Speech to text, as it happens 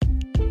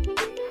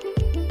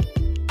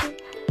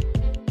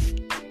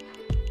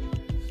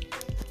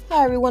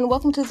Hi everyone,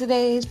 welcome to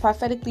today's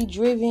prophetically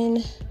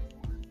driven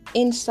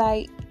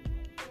insight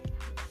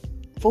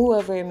for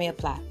whoever it may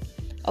apply.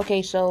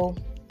 Okay, so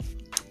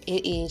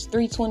it is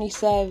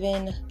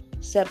 3/27,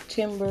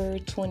 September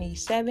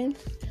 27th.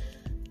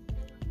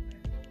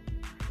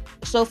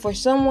 So for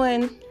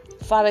someone,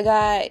 Father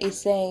God is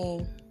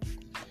saying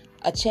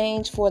a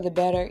change for the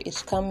better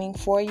is coming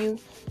for you.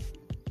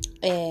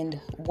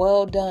 And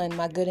well done,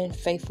 my good and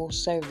faithful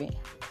servant.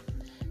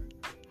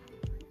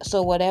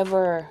 So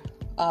whatever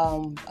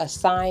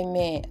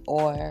assignment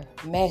or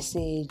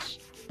message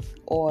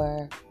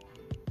or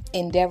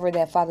endeavor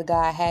that Father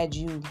God had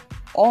you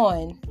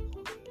on,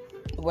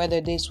 whether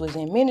this was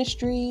in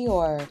ministry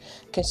or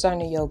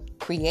concerning your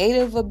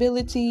creative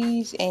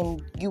abilities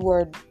and you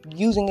were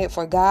using it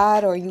for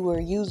God, or you were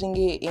using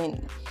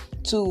it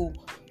to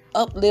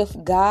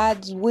uplift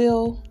God's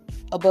will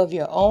above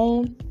your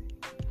own,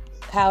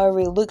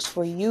 however it looks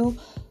for you,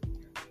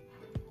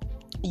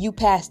 you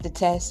passed the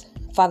test.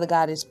 Father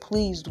God is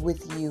pleased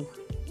with you.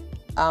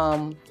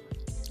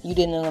 You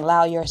didn't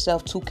allow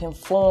yourself to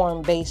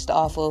conform based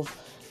off of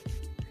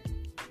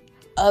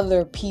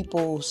other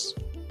people's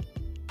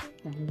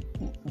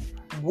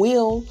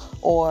will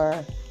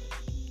or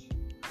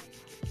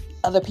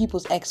other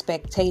people's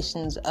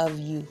expectations of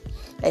you.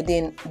 And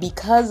then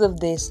because of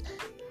this,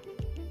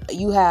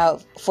 you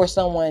have, for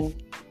someone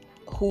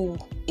who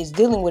is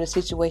dealing with a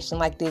situation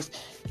like this,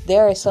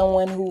 there is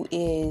someone who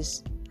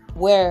is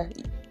where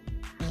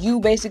you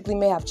basically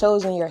may have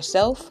chosen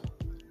yourself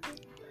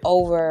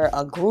over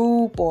a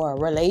group or a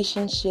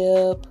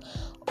relationship,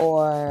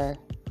 or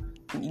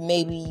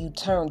maybe you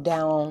turned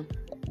down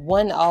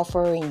one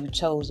offer and you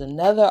chose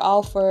another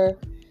offer,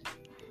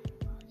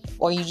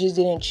 or you just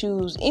didn't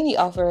choose any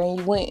offer and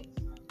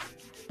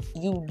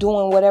you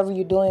doing whatever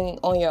you're doing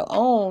on your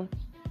own.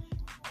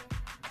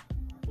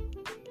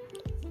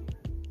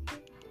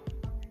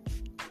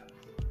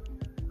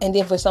 And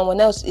then for someone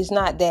else, it's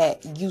not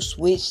that you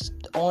switched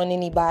on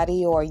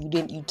anybody or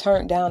you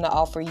turned down the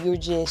offer. You're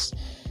just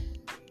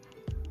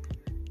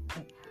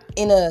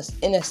in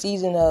a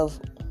season of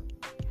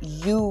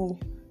you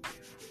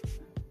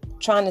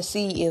trying to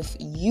see if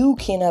you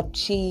can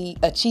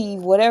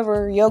achieve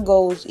whatever your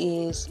goals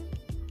is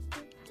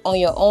on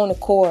your own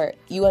accord.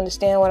 You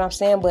understand what I'm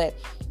saying? But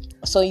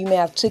so you may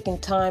have taken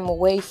time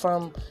away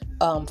from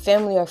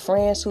family or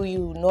friends who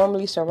you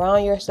normally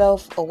surround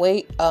yourself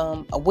with,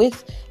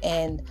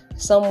 and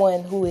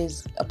someone who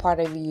is a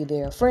part of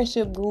either a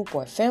friendship group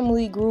or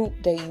family group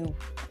that you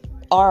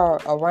are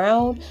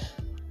around.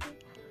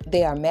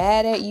 They are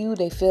mad at you.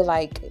 They feel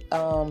like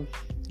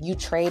you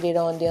traded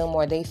on them,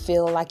 or they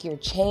feel like you're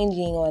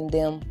changing on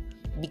them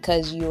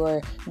because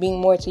you're being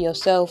more to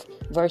yourself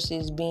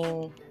versus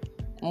being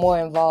more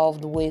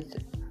involved with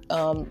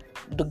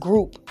the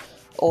group,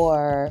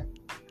 or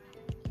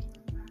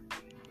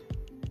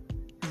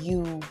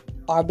you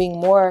are being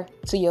more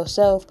to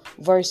yourself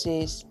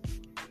versus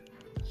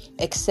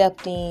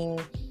accepting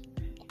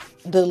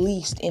the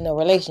least in a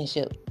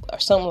relationship or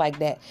something like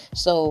that.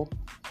 So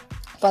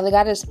Father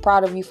God is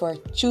proud of you for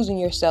choosing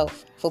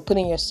yourself, for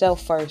putting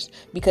yourself first,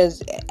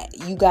 because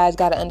you guys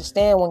got to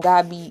understand, when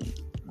God be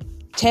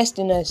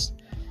testing us,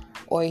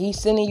 or he's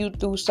sending you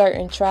through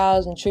certain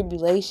trials and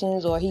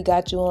tribulations, or he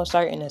got you on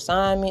certain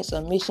assignments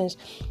or missions,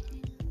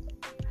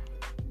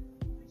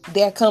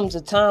 there comes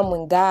a time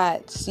when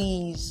God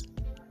sees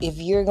if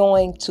you're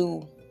going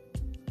to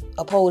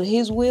uphold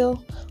his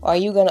will, or are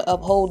you going to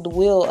uphold the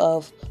will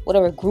of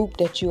whatever group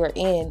that you are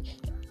in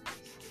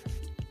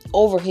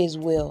over his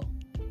will.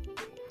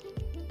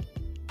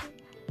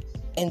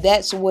 And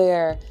that's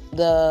where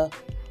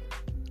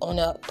on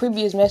a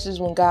previous message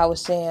when God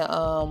was saying,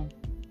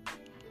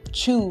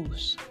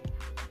 choose.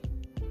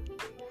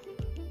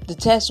 The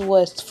test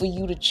was for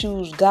you to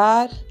choose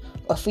God,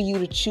 or for you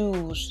to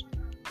choose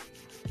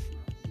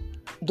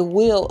the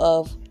will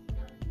of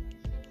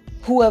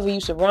whoever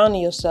you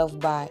surrounding yourself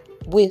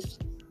with.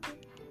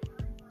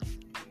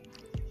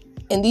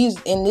 And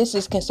this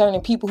is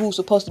concerning people who are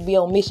supposed to be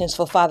on missions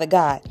for Father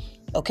God.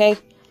 Okay?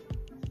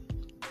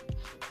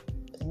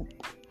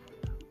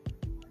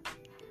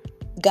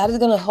 God is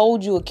going to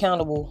hold you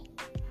accountable.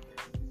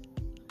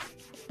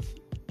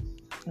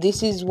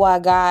 This is why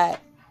God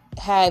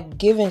have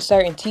given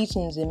certain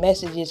teachings and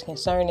messages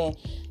concerning,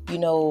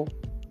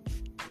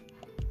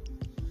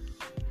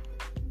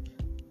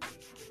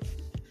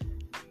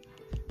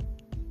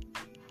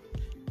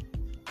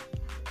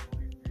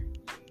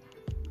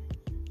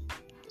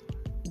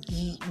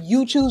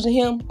 you choosing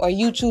him or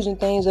you choosing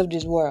things of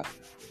this world.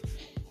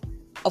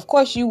 Of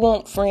course you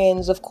want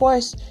friends. Of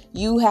course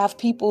you have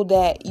people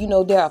that,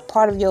 they're a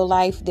part of your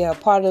life. They're a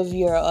part of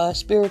your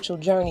spiritual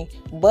journey.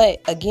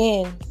 But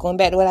again, going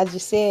back to what I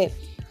just said,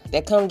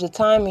 there comes a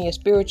time in your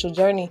spiritual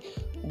journey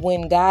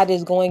when God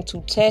is going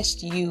to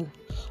test you.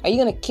 Are you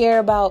going to care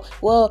about,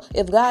 well,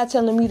 if God's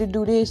telling me to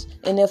do this,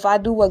 and if I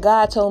do what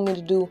God told me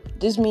to do,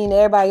 this means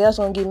everybody else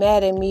going to get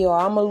mad at me, or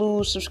I'm going to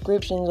lose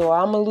subscriptions, or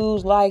I'm going to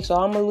lose likes, or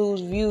I'm going to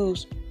lose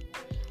views.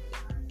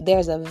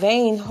 There's a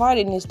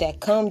vain-heartedness that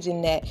comes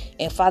in that,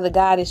 and Father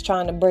God is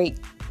trying to break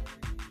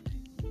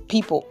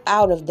people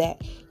out of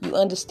that. You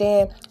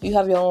understand? You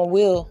have your own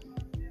will.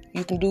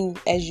 You can do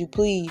as you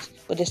please,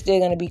 but there's still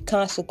going to be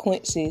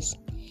consequences.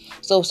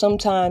 So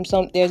sometimes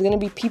there's going to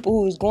be people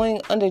who is going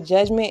under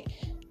judgment,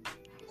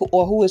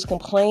 or who is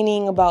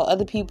complaining about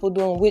other people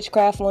doing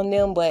witchcraft on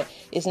them, but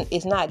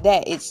it's not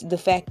that. It's the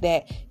fact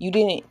that you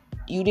didn't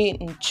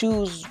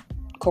choose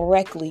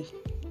correctly.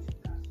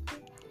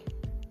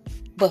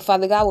 But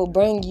Father God will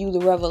bring you the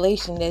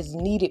revelation that's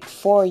needed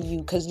for you,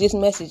 because this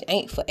message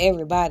ain't for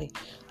everybody.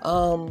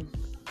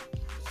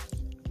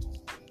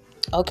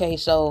 Okay,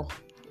 so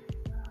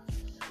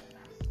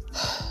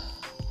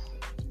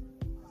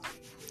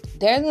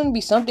there's going to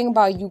be something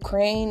about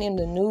Ukraine in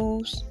the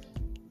news,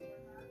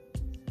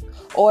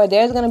 or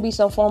there's going to be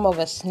some form of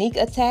a sneak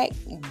attack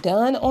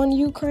done on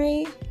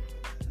Ukraine.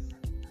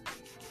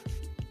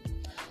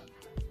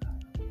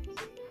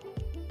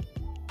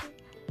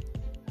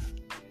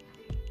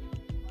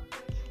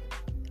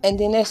 And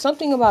then there's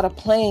something about a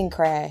plane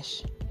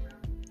crash.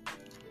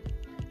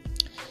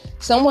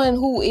 Someone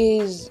who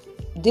is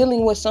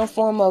dealing with some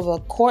form of a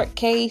court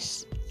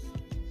case,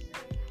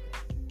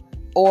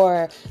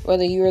 or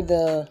whether you're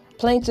the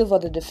plaintiff or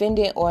the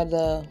defendant or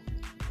the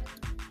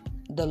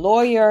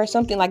lawyer or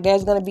something, like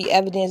there's going to be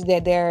evidence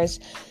that there's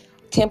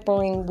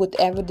tampering with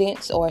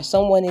evidence, or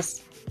someone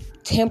is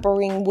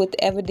tampering with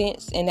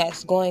evidence, and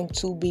that's going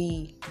to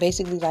be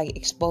basically like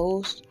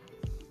exposed.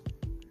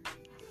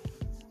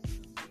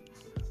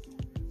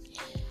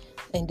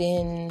 And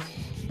then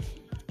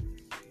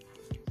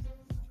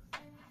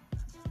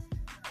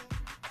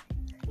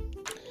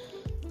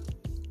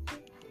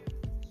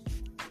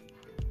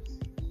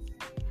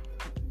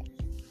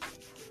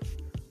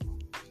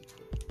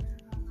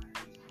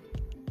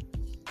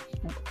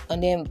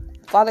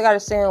Father God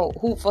is saying,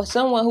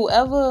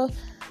 whoever,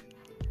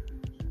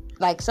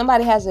 like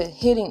somebody has a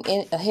hidden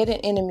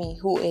enemy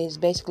who is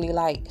basically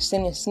like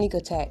sending sneak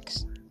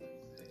attacks.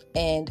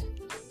 And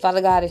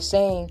Father God is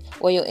saying,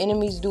 what your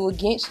enemies do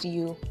against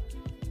you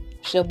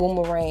shall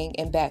boomerang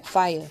and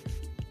backfire.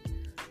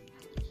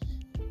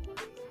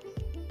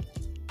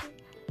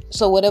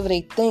 So whatever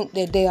they think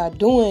that they are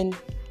doing,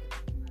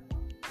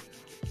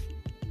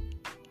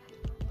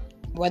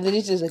 whether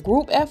this is a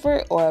group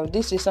effort or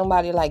this is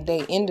somebody like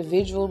they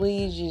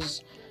individually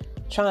just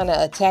trying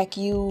to attack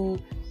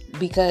you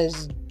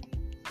because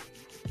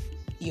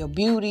your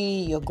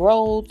beauty, your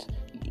growth,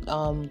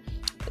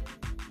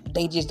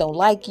 they just don't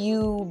like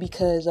you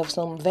because of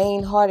some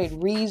vain-hearted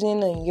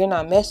reason and you're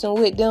not messing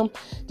with them,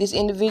 this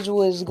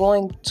individual is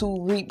going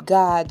to reap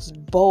God's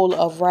bowl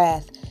of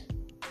wrath.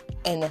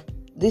 And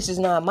this is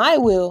not my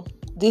will.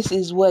 This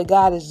is what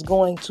God is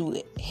going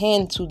to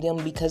hand to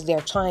them, because they're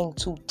trying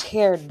to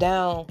tear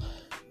down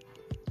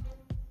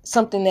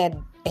something that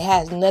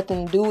has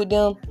nothing to do with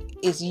them.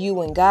 It's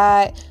you and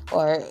God,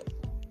 or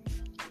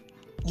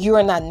you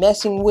are not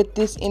messing with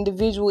this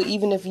individual,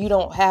 even if you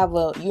don't have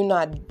you're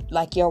not,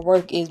 like your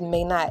work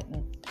may not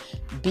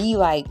be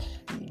like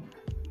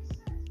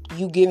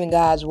you giving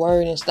God's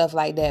word and stuff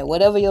like that.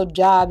 Whatever your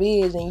job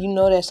is, and you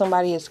know that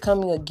somebody is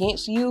coming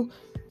against you,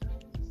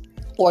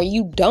 or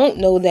you don't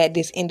know that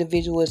this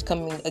individual is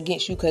coming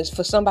against you, because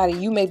for somebody,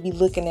 you may be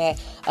looking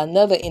at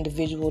another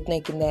individual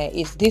thinking that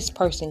it's this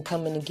person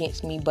coming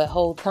against me, but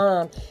whole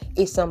time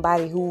it's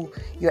somebody who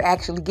you're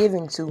actually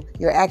giving to,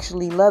 you're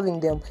actually loving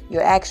them,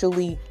 you're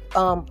actually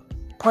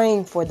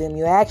praying for them,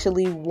 you're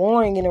actually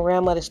warring in the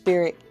realm of the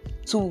spirit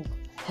to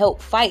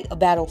help fight a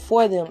battle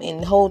for them.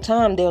 And the whole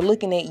time they're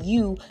looking at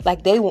you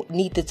like they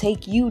need to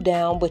take you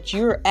down, but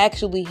you're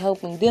actually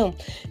helping them.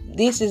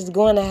 This is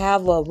going to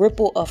have a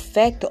ripple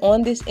effect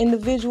on this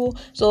individual.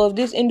 So if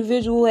this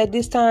individual at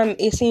this time,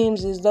 it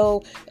seems as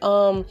though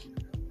for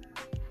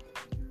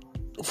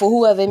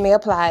whoever it may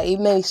apply, it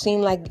may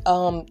seem like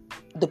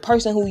the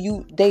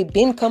person they've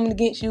been coming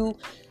against you,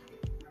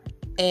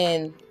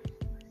 and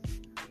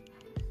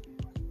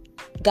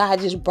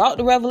God just brought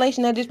the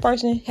revelation that this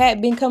person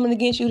had been coming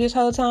against you this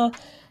whole time.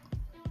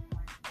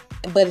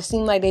 But it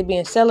seemed like they're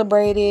being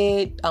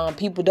celebrated.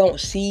 People don't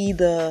see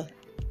the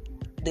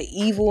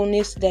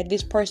evilness that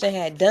this person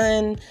had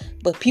done.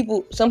 But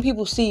some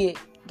people see it.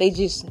 They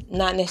just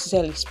not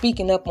necessarily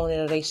speaking up on it,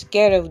 or they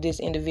scared of this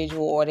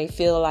individual, or they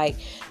feel like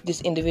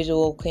this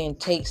individual can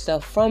take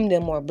stuff from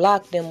them or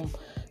block them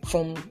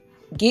from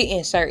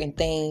getting certain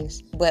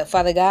things. But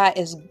Father God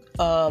is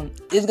going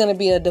to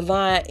be a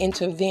divine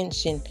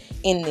intervention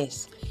in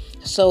this.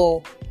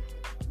 So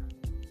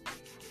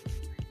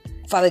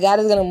Father God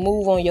is going to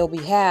move on your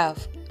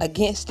behalf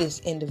against this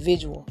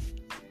individual.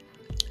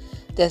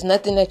 There's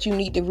nothing that you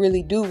need to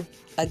really do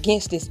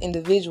against this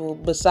individual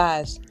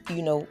besides,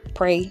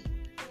 pray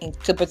and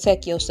to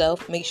protect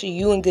yourself. Make sure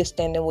you in good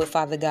standing with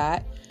Father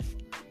God.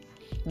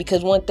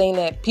 Because one thing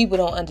that people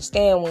don't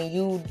understand, when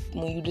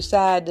you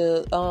decide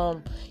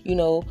to,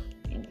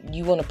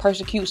 you want to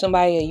persecute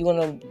somebody, or you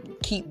want to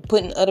keep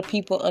putting other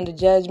people under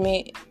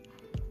judgment,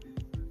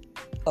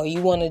 or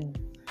you want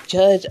to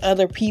judge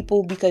other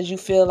people because you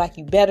feel like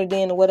you better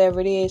than, or whatever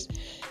it is,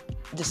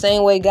 The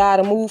same way God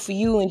will move for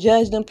you and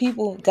judge them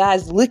people,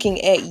 God's looking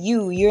at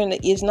you.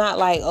 It's not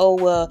like, oh,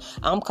 well,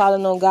 I'm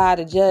calling on God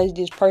to judge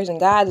this person.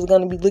 God is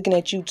going to be looking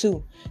at you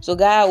too. So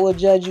God will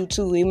judge you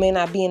too. It may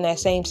not be in that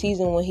same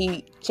season when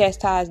he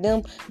chastised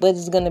them, but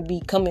it's going to be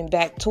coming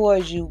back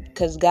towards you,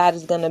 because God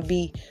is going to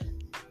be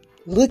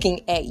looking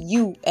at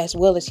you as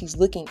well as he's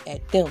looking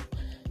at them.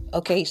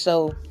 Okay,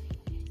 so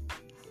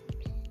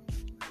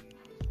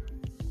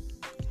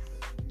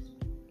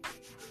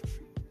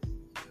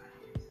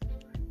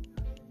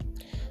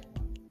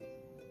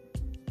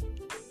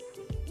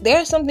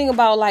there's something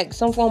about like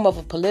some form of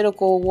a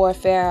political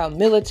warfare, a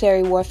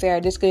military warfare.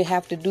 This could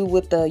have to do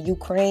with the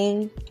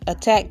Ukraine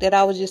attack that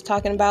I was just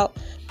talking about.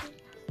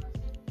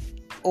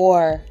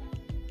 Or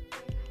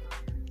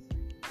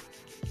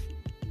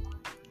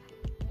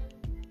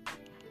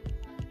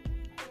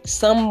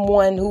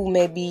someone who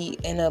may be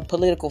in a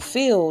political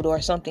field or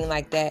something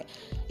like that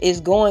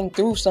is going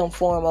through some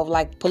form of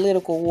like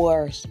political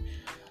wars.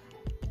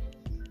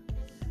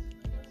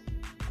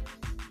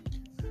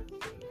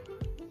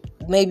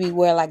 Maybe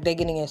where like they're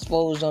getting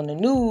exposed on the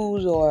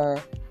news,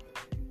 or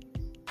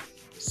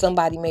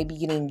somebody may be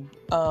getting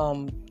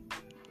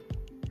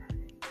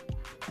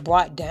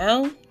brought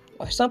down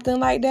or something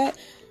like that.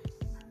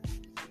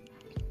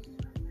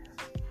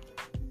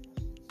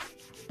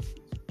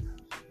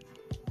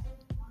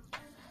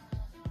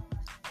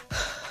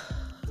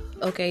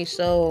 Okay,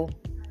 so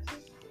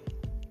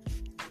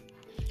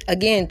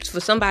again,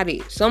 for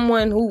somebody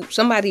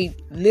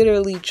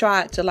literally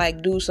tried to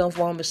like do some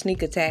form of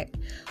sneak attack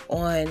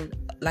on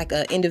like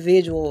an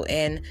individual,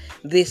 and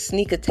this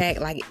sneak attack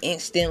like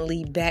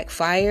instantly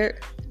backfired.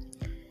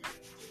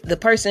 The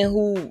person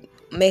who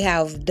may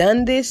have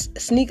done this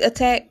sneak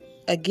attack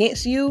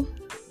against you,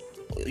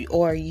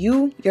 or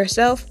you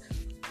yourself,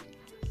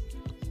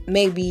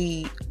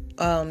 maybe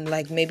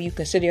maybe you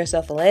consider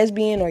yourself a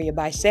lesbian, or you're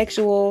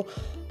bisexual,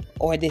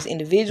 or this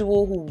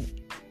individual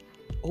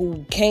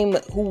who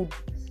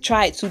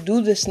tried to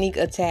do the sneak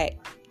attack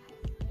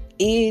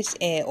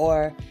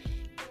or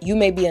you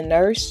may be a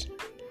nurse.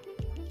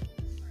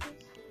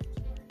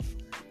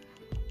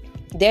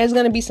 There's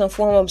going to be some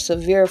form of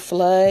severe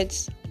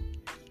floods.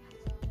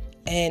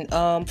 And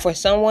for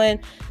someone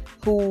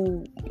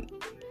who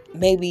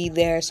maybe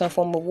there's some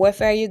form of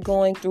warfare you're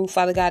going through,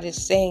 Father God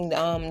is saying,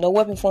 no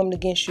weapon formed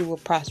against you will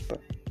prosper.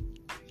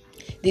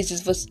 This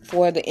is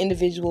for the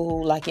individual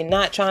who, like, you're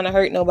not trying to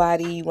hurt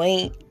nobody, you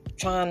ain't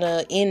trying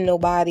to end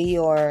nobody,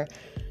 or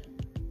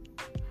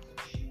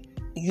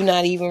you're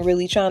not even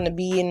really trying to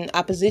be in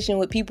opposition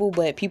with people,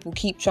 but people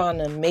keep trying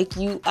to make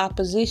you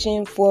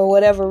opposition for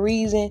whatever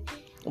reason,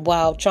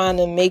 while trying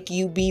to make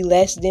you be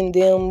less than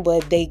them,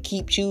 but they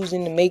keep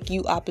choosing to make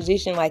you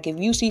opposition. Like, if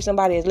you see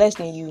somebody as less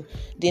than you,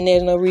 then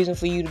there's no reason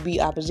for you to be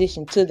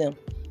opposition to them.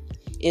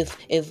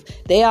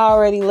 If they are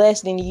already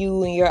less than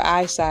you in your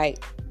eyesight,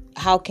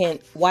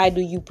 why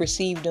do you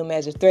perceive them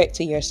as a threat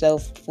to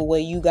yourself, for where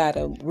you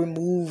gotta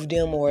remove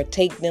them or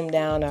take them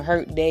down or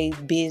hurt their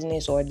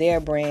business or their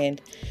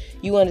brand?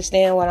 You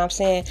understand what I'm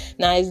saying?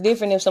 Now, it's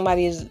different if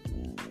somebody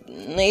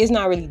it's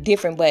not really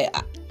different,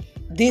 but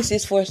this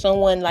is for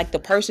someone like the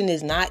person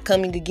is not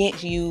coming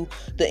against you,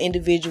 the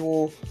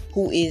individual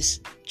who is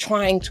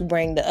trying to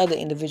bring the other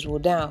individual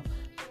down.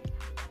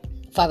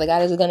 Father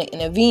God is going to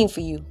intervene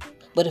for you.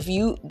 But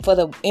for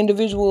the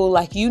individual,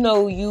 like, you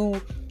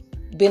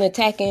been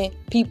attacking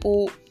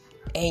people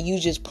and you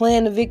just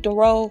playing the victim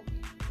role,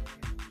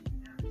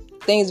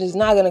 things is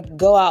not going to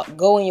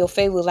go in your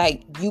favor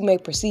like you may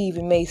perceive.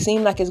 It may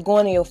seem like it's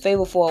going in your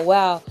favor for a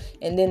while,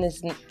 and then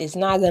it's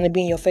not going to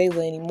be in your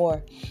favor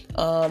anymore.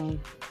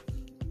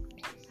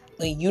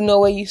 You know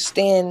where you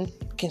stand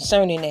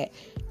concerning that.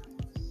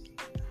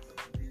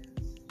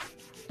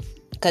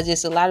 Because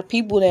it's a lot of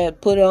people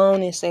that put it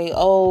on and say,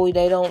 oh,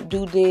 they don't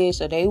do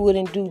this or they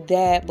wouldn't do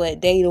that,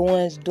 but they the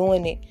ones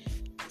doing it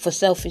for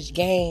selfish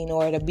gain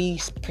or to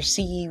be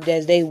perceived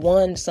as they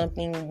won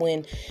something,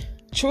 when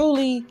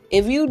truly,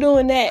 if you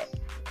doing that,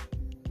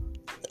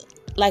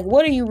 like,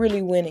 what are you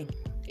really winning?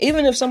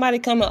 Even if somebody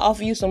come and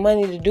offer you some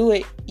money to do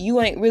it,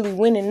 you ain't really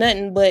winning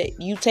nothing, but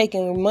you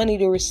taking money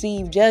to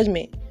receive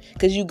judgment.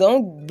 Because you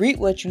gonna reap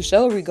what you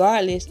sow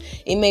regardless.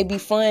 It may be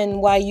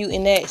fun while you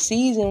in that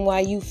season,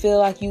 while you feel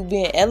like you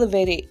being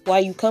elevated,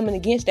 while you coming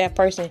against that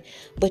person,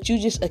 but you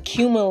just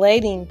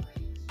accumulating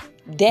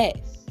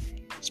debt,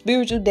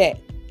 spiritual debt.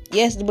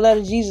 Yes, the blood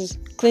of Jesus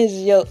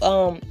cleanses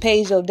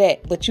pays your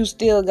debt, but you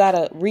still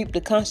gotta reap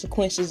the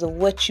consequences of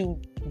what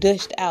you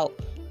dished out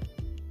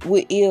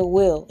with ill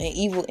will and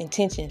evil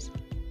intentions.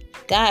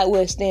 God will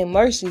extend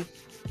mercy,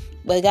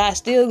 but God's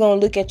still gonna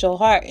look at your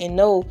heart and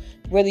know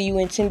whether you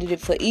intended it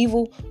for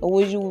evil or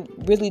was you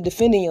really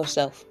defending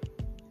yourself.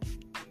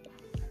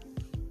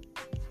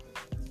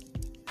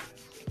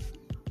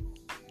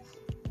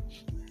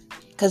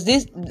 Cause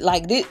this,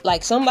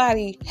 like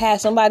somebody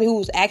had somebody who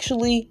was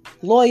actually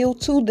loyal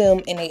to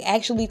them, and they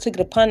actually took it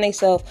upon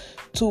themselves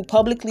to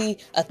publicly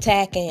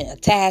attack and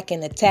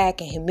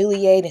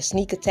humiliate and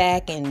sneak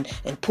attack and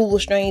pull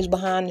the strings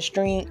behind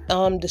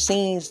the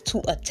scenes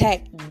to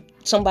attack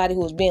somebody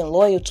who was being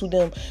loyal to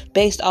them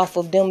based off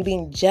of them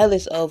being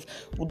jealous of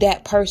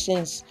that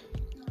person's,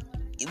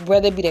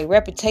 whether it be their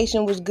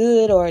reputation was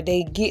good or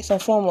they get some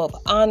form of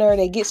honor,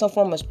 they get some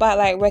form of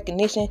spotlight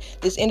recognition.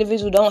 This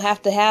individual don't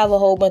have to have a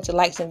whole bunch of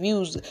likes and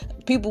views.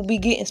 People be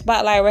getting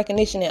spotlight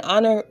recognition and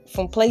honor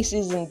from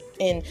places, and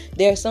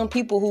there are some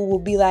people who will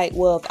be like,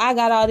 well, if I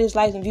got all this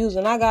likes and views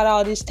and I got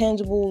all this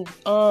tangible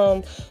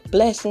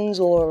blessings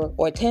or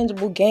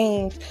tangible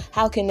gains,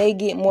 how can they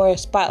get more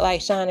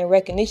spotlight, shine, and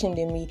recognition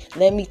than me?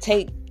 Let me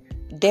take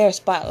their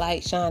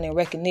spotlight, shine, and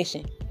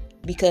recognition,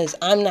 because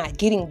I'm not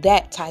getting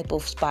that type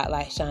of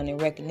spotlight, shine, and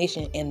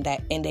recognition, and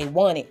they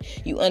want it.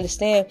 You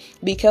understand?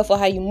 Be careful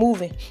how you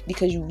moving,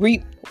 because you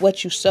reap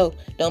what you sow.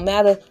 It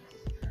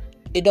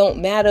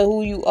don't matter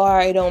who you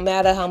are. It don't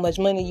matter how much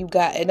money you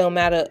got. It don't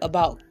matter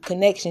about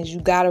connections.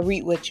 You gotta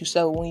reap what you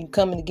sow. When you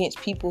coming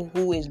against people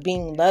who is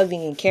being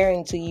loving and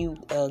caring to you,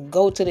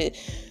 go to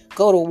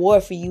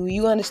war for you.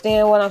 You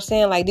understand what I'm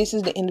saying? Like, this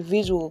is the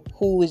individual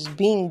who is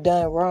being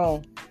done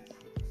wrong.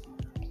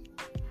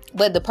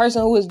 But the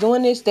person who is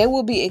doing this, they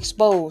will be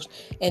exposed.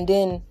 And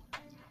then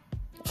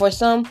for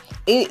some,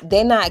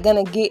 they're not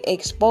going to get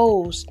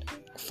exposed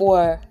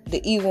for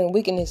the even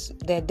wickedness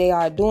that they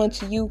are doing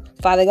to you.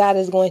 Father God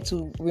is going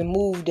to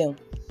remove them.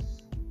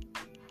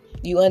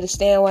 You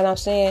understand what I'm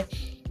saying?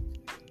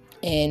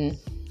 And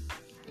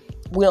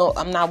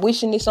I'm not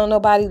wishing this on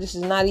nobody. This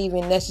is not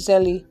even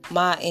necessarily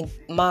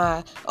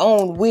my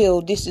own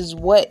will. This is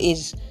what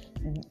it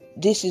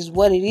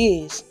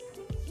is.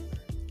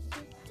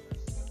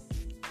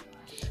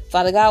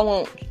 Father God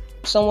wants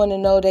someone to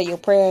know that your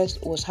prayers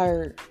was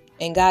heard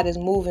and God is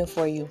moving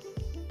for you.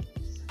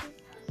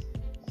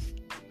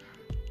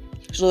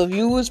 So if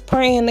you was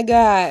praying to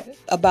God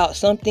about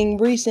something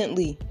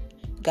recently,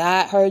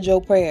 God heard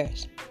your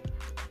prayers.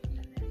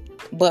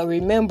 But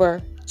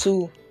remember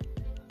to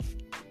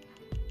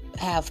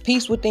have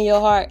peace within your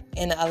heart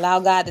and allow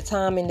God the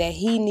timing that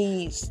He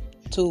needs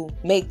to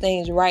make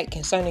things right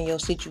concerning your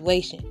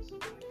situation.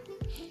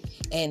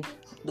 And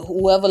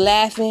whoever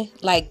laughing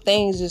like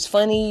things is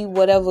funny,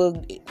 whatever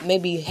may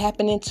be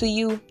happening to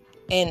you,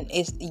 and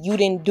you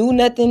didn't do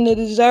nothing to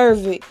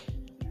deserve it,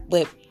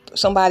 but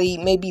somebody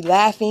may be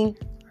laughing.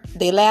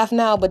 They laugh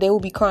now, but they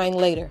will be crying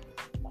later.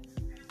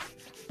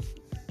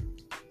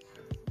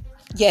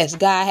 Yes,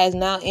 God has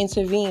now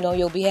intervened on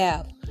your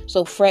behalf,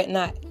 so fret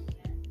not.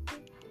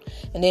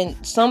 And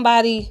then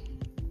somebody,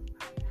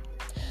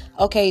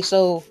 okay,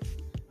 so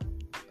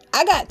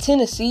I got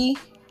Tennessee.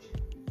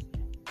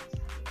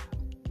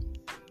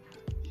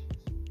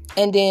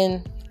 And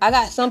then I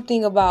got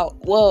something about,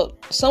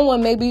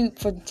 someone maybe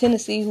for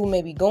Tennessee who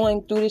may be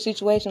going through this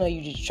situation, or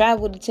you just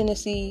traveled to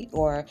Tennessee,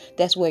 or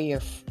that's where you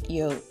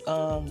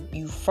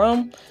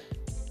from.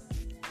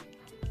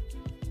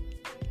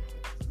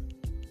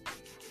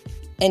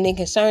 And then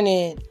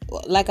concerning,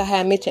 like I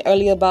had mentioned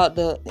earlier about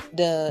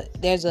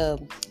there's a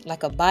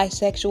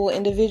bisexual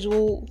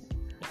individual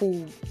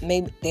who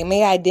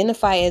may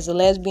identify as a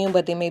lesbian,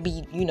 but they may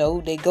be,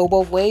 they go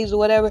both ways or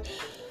whatever.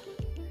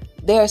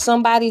 There's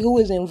somebody who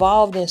is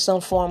involved in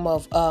some form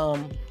of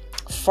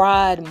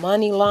fraud,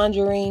 money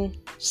laundering,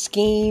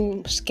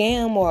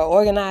 scam, or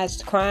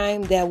organized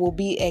crime that will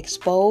be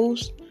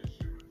exposed.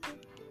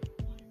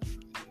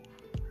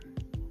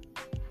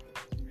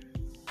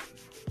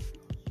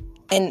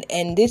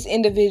 And this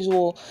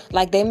individual,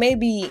 like, they may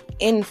be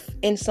in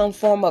some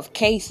form of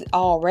case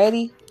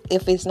already.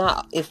 If they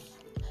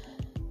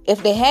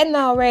hadn't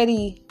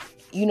already,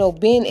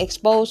 been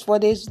exposed for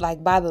this,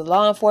 like by the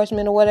law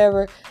enforcement or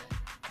whatever.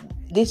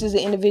 This is an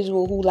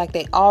individual who, like,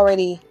 they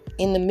already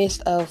in the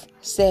midst of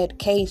said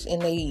case,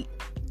 and they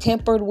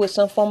tempered with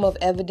some form of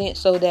evidence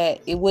so that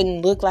it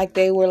wouldn't look like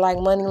they were like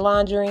money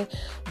laundering,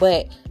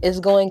 but it's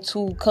going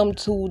to come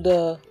to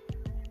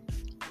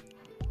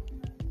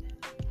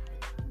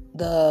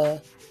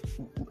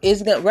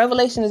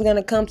revelation is going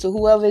to come to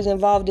whoever is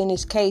involved in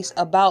this case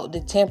about the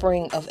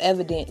tempering of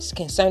evidence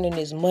concerning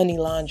this money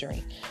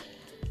laundering.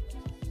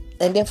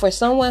 And then for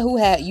someone who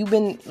there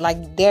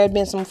had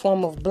been some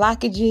form of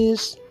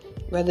blockages,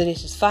 whether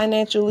this is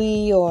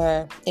financially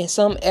or in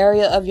some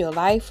area of your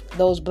life,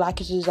 those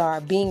blockages are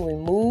being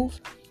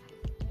removed.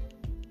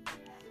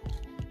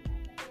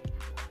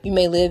 You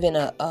may live in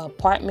an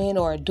apartment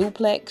or a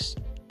duplex,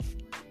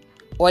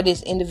 or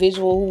this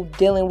individual who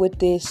dealing with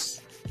this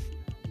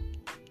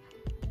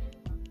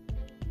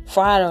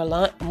fraud or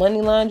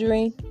money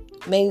laundering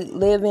may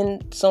live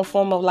in some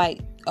form of like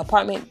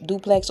apartment,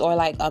 duplex, or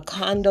like a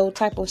condo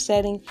type of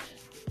setting.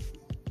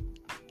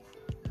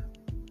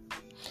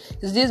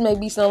 Because this may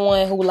be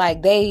someone who,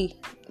 like,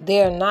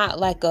 they're not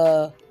like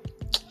a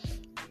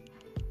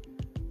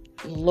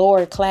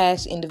lower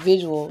class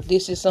individual.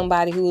 This is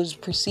somebody who is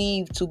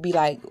perceived to be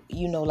like,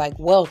 like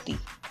wealthy.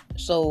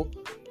 So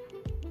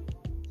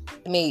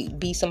may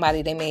be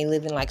somebody that may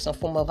live in like some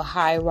form of a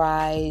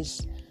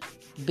high-rise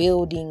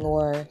building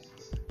or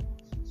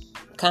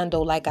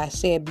condo, like I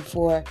said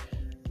before.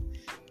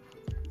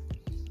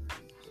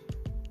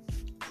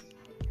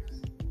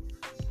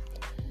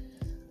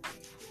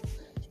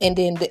 And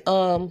then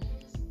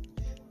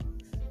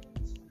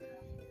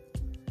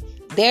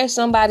there's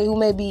somebody who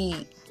may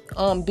be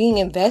being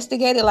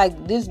investigated.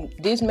 Like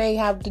this may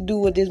have to do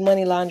with this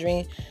money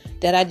laundering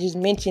that I just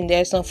mentioned.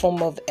 There's some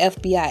form of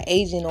FBI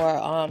agent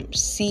or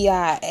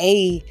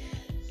CIA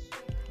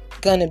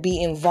gonna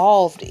be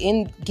involved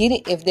in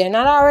getting, if they're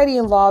not already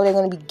involved, they're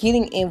gonna be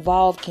getting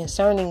involved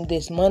concerning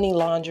this money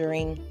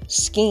laundering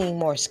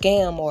scheme or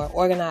scam or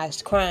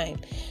organized crime.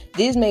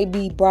 This may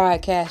be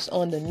broadcast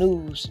on the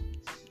news.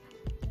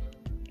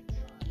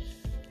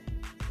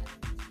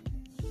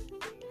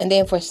 And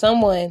then for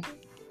someone,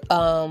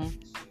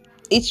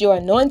 it's your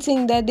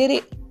anointing that did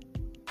it.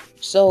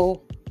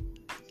 So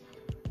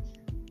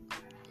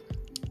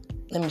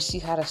let me see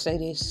how to say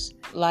this.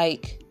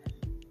 Like,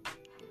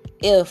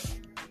 if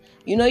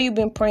you've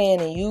been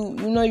praying and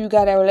you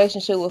got that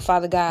relationship with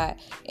Father God,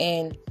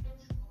 and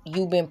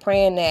you've been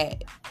praying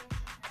that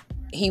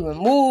He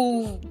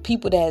remove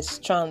people that's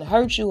trying to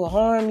hurt you or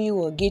harm you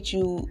or get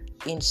you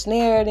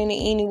ensnared in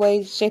any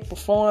way, shape, or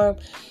form,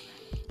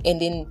 and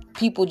then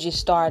people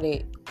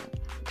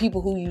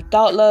who you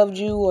thought loved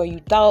you or you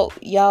thought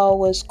y'all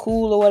was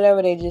cool or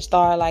whatever, they just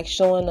started like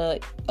showing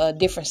a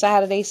different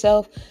side of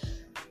themselves.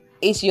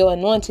 It's your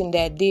anointing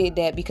that did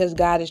that, because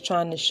God is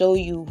trying to show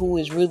you who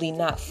is really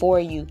not for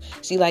you.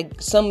 See,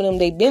 like some of them,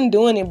 they've been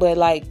doing it, but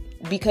like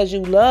because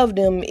you love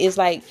them, it's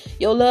like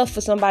your love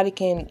for somebody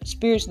can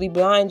spiritually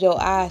blind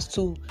your eyes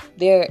to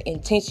their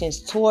intentions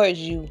towards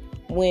you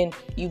when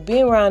you've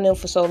been around them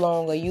for so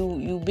long, or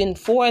you've been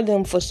for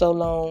them for so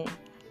long.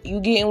 You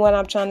getting what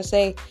I'm trying to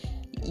say?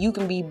 You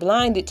can be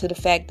blinded to the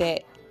fact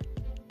that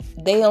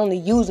they only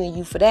using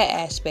you for that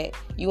aspect.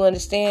 You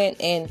understand?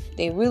 And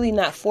they really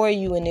not for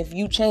you. And if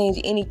you change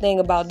anything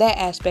about that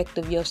aspect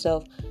of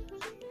yourself,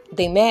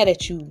 they mad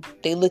at you.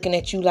 They looking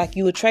at you like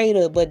you a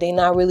traitor, but they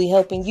not really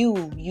helping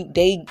you.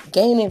 They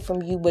gaining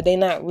from you, but they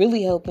not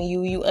really helping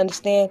you. You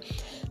understand?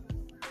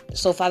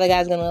 So Father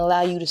God's going to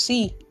allow you to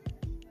see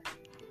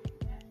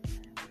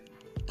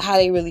how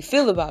they really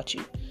feel about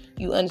you.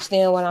 You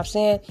understand what I'm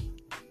saying?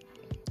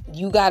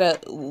 You gotta,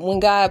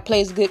 when God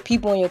places good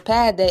people on your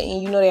path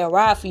and they'll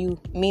ride for you,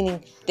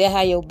 meaning they'll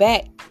have your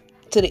back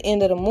to the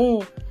end of the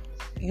moon,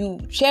 you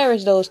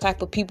cherish those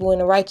type of people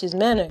in a righteous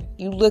manner.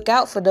 You look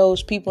out for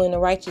those people in a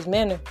righteous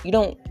manner. You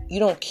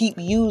don't keep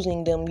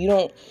using them. You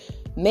don't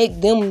make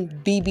them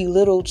be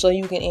belittled so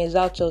you can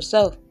exalt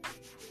yourself.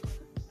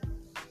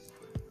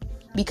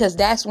 Because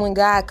that's when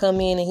God come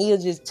in and He'll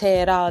just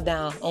tear it all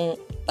down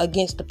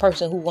against the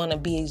person who want to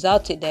be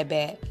exalted that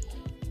bad.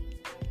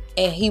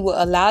 And He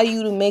will allow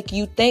you to make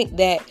you think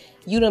that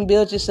you done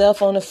build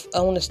yourself on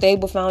a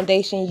stable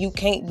foundation. You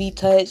can't be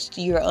touched.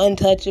 You're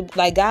untouchable.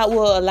 Like, God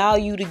will allow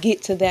you to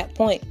get to that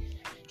point.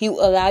 He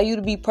will allow you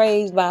to be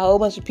praised by a whole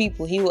bunch of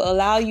people. He will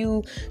allow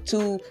you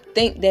to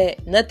think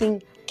that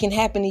nothing can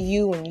happen to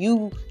you, and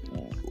you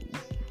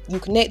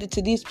connected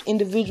to these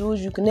individuals.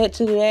 You connect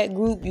to that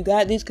group. You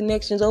got these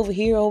connections over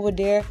here, over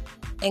there,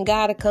 and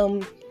God will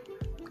come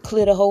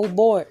clear the whole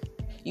board.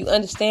 You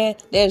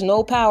understand? There's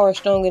no power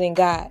stronger than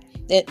God.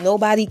 That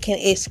nobody can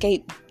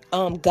escape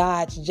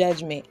God's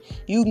judgment.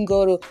 You can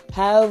go to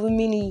however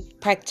many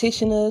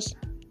practitioners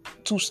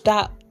to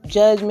stop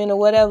judgment or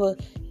whatever,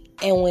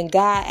 and when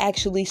God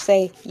actually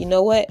say, you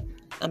know what,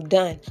 I'm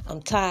done,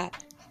 I'm tired,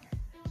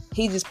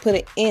 He just put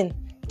an end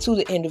to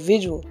the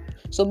individual.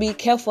 So be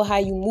careful how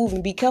you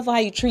moving. Be careful how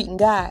you treating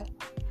God.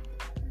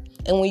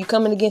 And when you're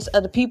coming against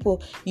other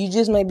people, you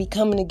just may be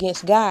coming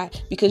against God,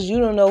 because you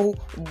don't know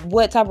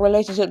what type of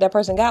relationship that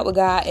person got with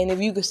God. And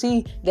if you can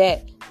see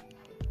that,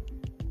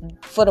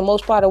 for the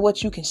most part of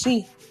what you can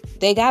see,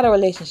 they got a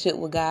relationship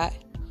with God.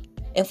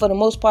 And for the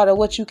most part of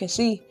what you can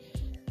see,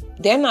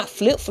 they're not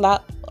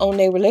flip-flop on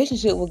their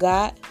relationship with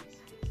God.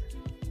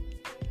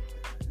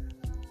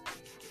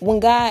 When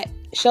God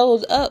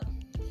shows up,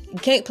 you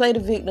can't play the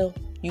victim.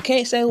 You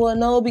can't say, well,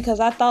 no, because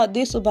I thought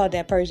this about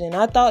that person.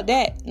 I thought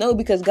that. No,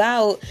 because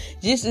God,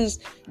 just as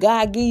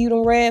God give you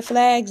them red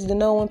flags to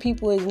know when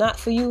people is not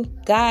for you,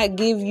 God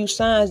give you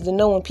signs to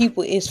know when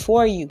people is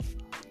for you.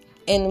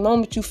 And the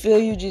moment you feel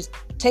you just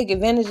take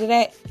advantage of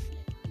that,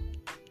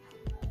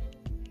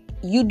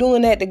 you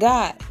doing that to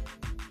God.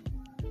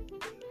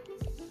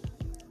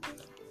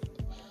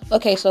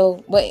 Okay,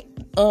 so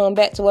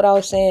back to what I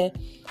was saying.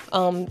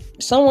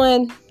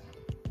 Someone,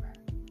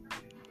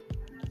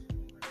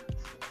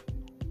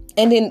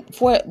 and then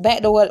let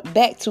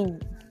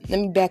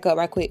me back up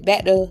right quick.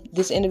 Back to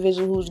this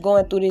individual who's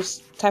going through this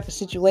type of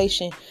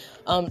situation.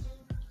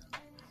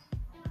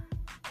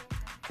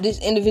 This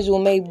individual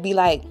may be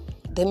like,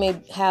 they may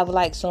have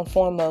like some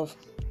form of,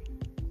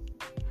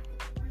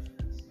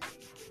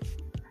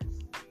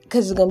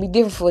 because it's going to be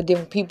different for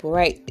different people,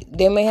 right?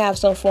 They may have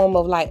some form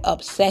of like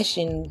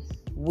obsession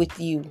with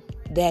you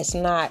that's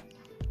not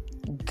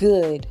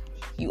good.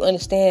 You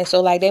understand?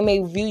 So like they may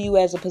view you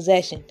as a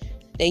possession.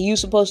 That you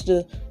supposed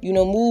to,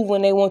 move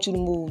when they want you to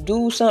move,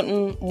 do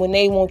something when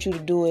they want you to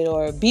do it,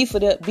 or be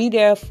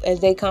there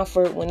as they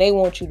comfort when they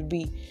want you to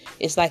be.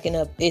 It's like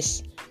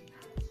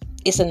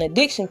it's an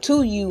addiction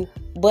to you,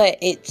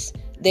 but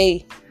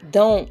they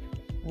don't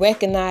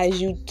recognize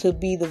you to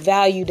be the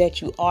value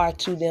that you are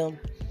to them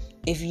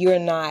if you're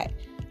not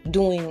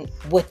doing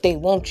what they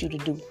want you to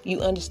do.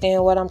 You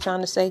understand what I'm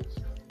trying to say?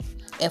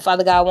 And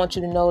Father God, I want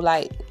you to know,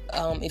 like,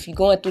 if you're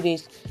going through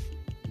this,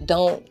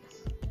 don't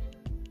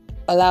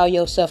allow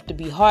yourself to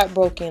be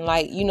heartbroken.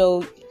 Like,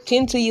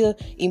 tend to your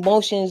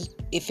emotions.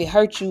 If it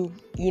hurts you,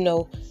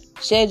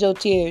 shed your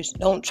tears.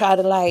 Don't try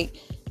to like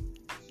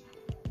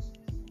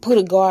put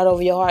a guard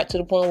over your heart to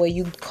the point where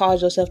you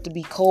cause yourself to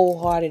be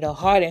cold-hearted or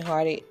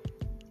hardened-hearted,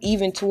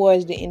 even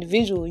towards the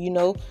individual.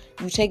 You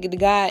take it to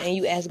God and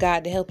you ask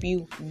God to help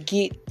you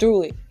get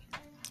through it.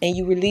 And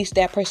you release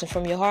that person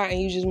from your heart and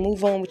you just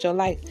move on with your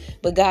life.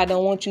 But God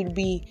don't want you to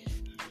be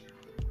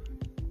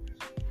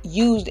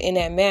used in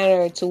that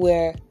manner to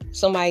where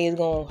somebody is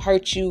going to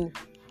hurt you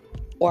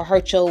or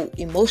hurt your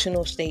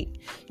emotional state,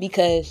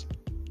 because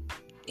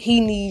He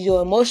needs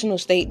your emotional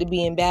state to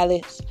be in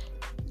balance,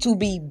 so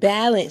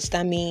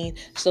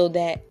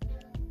that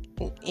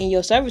in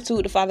your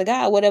servitude to Father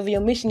God, whatever your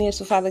mission is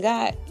for Father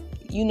God,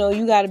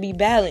 you got to be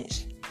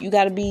balanced. You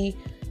got to be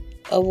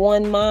of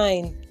one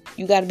mind.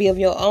 You got to be of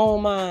your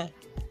own mind.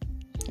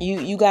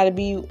 You got to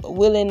be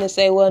willing to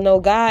say, well, no,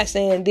 God's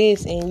saying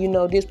this, and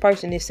this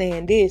person is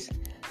saying this.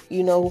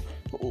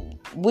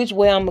 Which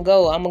way I'm gonna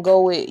go? I'm gonna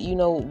go with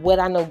what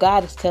I know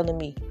God is telling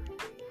me,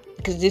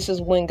 because this is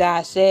when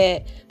God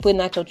said, "Put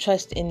not your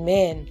trust in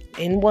man,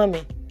 in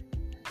woman,"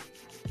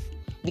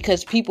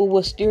 because people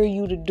will steer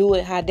you to do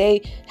it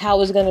how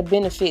it's gonna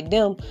benefit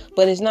them,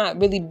 but it's not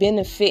really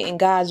benefiting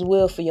God's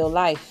will for your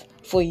life.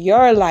 For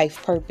your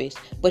life purpose,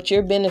 but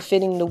you're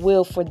benefiting the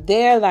will for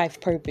their life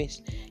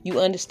purpose. You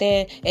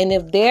understand? And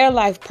if their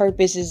life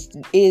purpose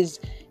is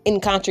in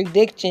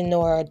contradiction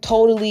or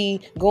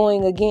totally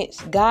going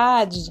against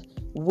God's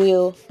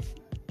will,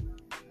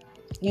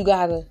 you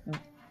gotta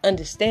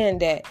understand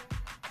that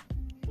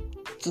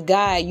to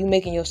God, you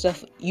making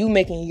yourself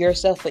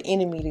an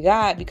enemy to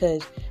God,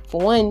 because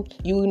for one,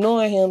 you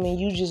ignoring Him and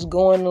you just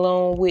going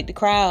along with the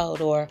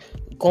crowd or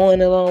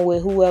going along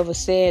with whoever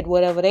said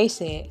whatever they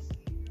said.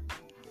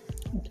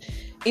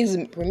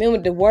 Remember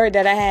the word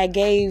that I had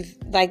gave,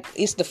 like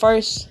it's the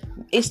first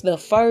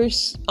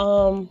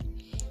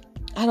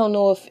I don't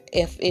know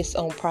if it's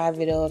on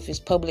private or if it's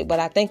public, but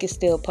I think it's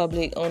still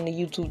public on the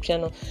YouTube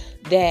channel,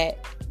 that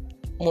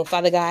when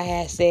Father God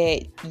had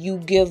said, you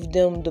give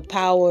them the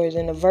powers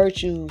and the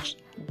virtues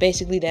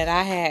basically that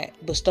I had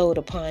bestowed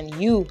upon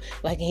you,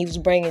 like He was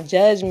bringing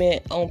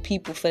judgment on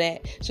people for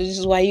that. So this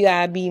is why you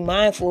gotta be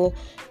mindful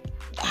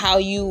how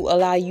you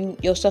allow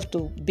yourself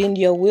to bend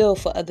your will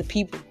for other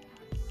people.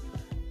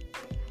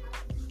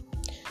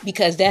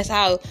 Because that's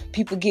how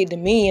people get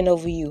dominion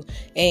over you.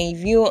 And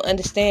if you don't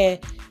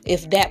understand,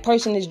 if that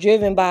person is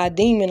driven by a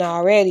demon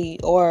already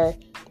or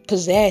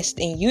possessed,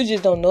 and you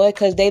just don't know it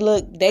because they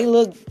look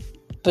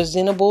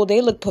presentable, they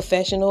look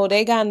professional,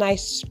 they got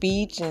nice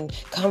speech and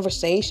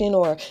conversation,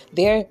 or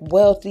they're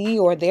wealthy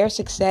or they're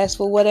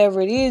successful,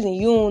 whatever it is, and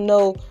you don't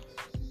know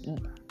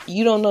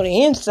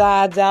the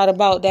insides out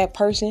about that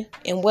person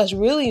and what's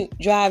really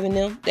driving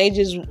them. They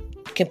just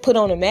can put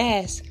on a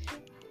mask.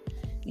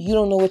 You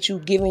don't know what you're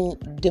giving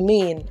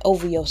dominion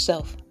over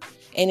yourself.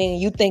 And then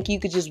you think you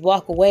could just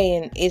walk away,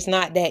 and it's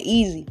not that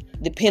easy,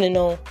 depending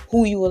on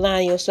who you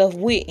align yourself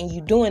with, and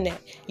you doing that.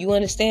 You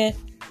understand?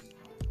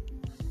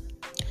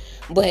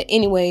 But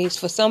anyways,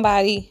 for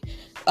somebody,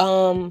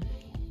 somebody's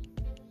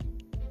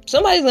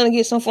gonna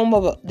get some form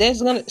of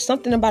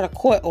something about a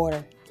court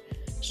order.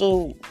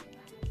 So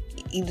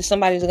either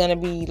somebody's gonna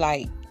be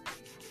like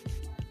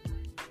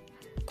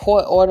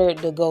court ordered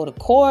to go to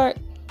court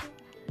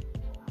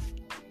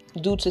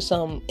due to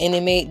some, and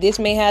this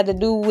may have to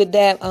do with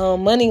that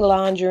money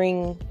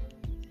laundering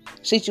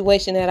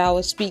situation that I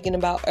was speaking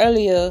about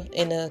earlier,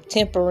 in the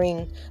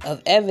tempering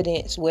of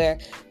evidence, where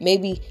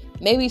maybe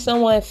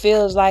someone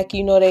feels like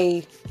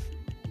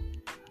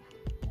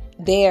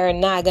they are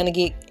not gonna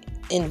get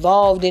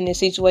involved in this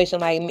situation.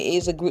 Like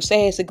it's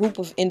a group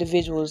of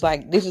individuals.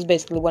 Like this is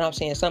basically what I'm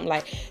saying. Something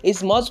like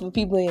it's multiple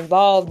people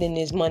involved in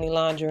this money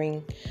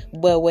laundering,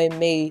 but when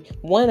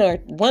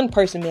one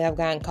person may have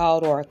gotten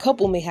caught, or a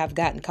couple may have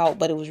gotten caught,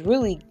 but it was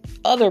really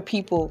other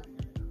people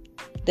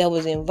that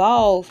was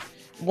involved.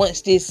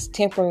 Once this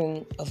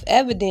tempering of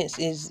evidence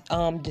is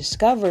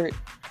discovered,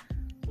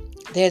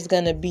 there's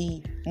gonna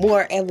be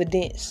more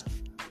evidence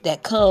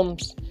that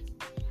comes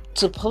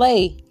to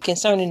play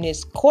concerning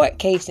this court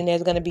case, and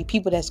there's going to be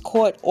people that's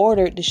court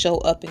ordered to show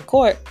up in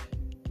court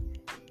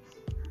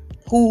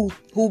who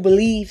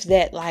believes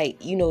that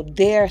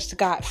they're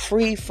scot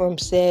free from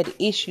said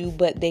issue,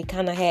 but they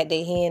kind of had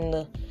their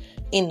hand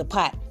in the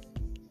pot,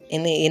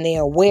 and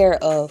they're aware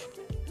of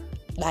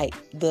like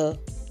the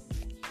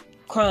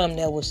crime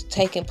that was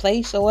taking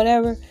place or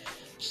whatever.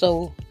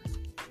 So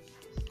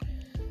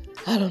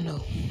I don't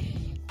know.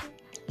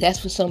 That's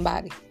for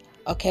somebody.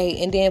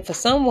 Okay. And then for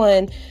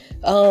someone,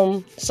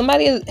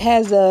 somebody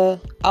has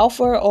a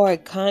offer or a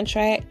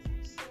contract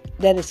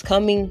that is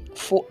coming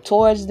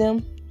towards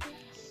them.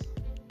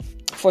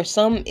 For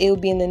some, it will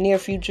be in the near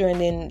future.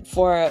 And then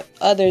for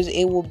others,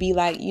 it will be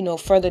like,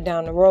 further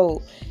down the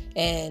road.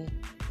 And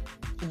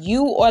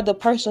you are the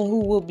person who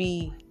will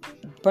be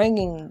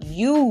bringing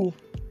you,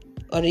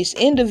 or this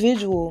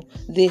individual,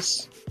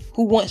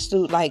 who wants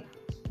to like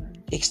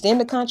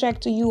extend the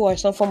contract to you or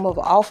some form of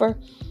offer.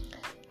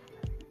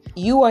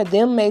 You or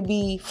them may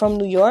be from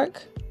New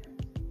York,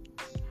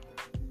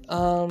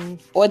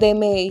 or they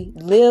may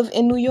live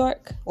in New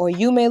York, or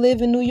you may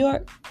live in New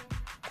York,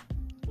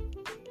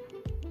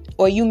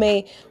 or you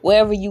may,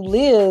 wherever you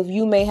live,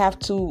 you may have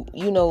to,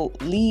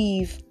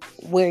 leave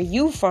where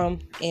you from,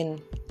 and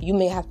you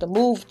may have to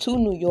move to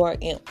New York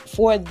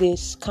for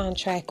this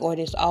contract or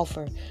this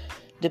offer,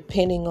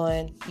 depending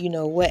on,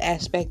 what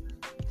aspect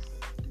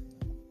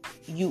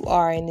you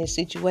are in this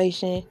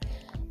situation.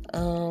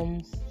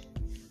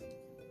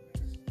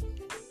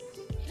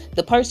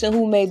 The person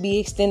who may be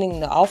extending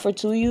the offer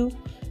to you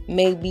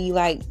may be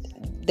like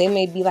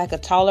a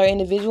taller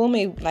individual,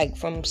 maybe like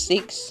from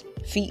 6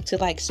 feet to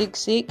like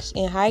 6'6"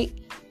 in height.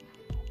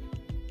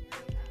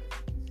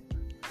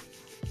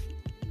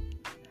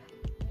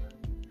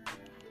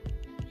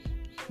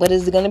 But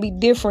it's going to be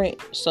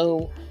different.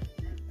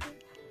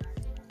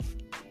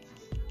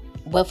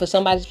 But for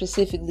somebody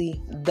specifically,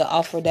 the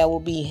offer that will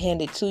be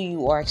handed to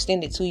you or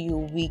extended to you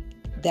will be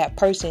that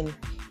person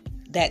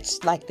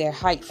that's like their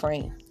height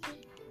frame.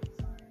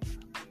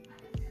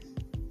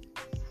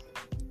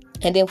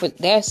 And then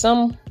there's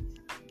someone,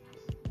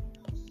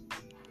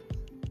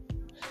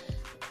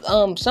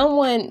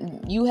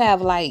 you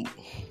have like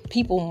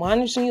people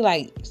monitoring you,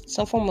 like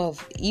some form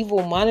of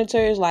evil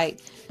monitors. Like,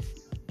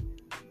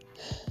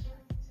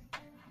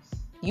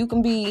 you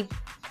can be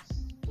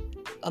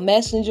a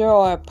messenger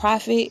or a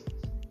prophet,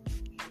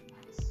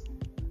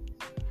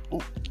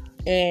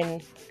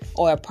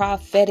 or a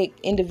prophetic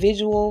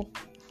individual,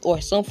 or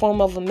some form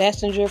of a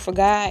messenger for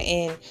God,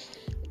 and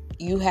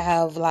you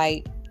have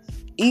like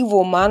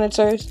evil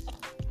monitors.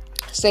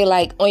 Say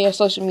like on your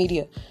social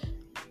media,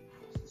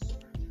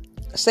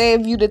 say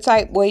if you the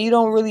type where you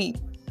don't really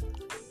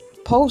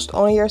post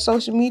on your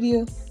social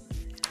media,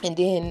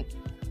 and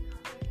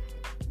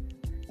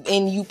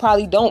you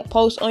probably don't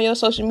post on your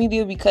social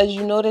media because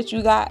you know that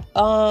you got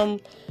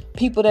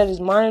people that is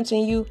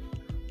monitoring you.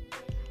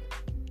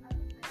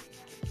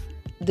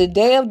 The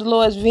day of the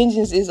Lord's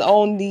vengeance is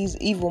on these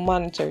evil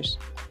monitors,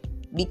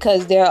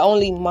 because they're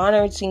only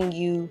monitoring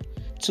you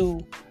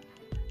to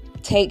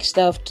take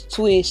stuff to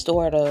twist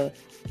or to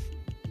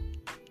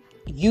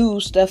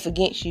use stuff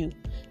against you.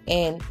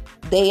 And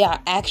they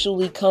are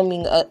actually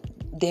coming up,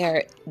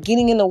 they're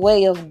getting in the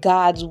way of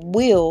God's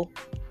will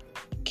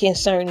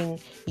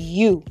concerning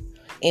you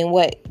and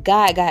what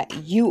God got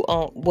you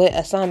on, what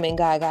assignment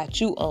God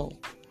got you on.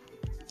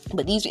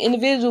 But these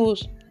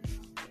individuals,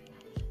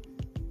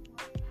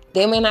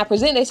 they may not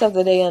present themselves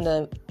today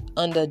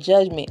under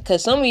judgment,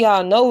 because some of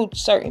y'all know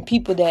certain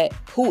people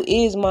who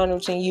is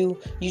monitoring you.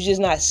 You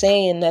just not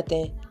saying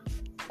nothing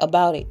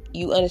about it.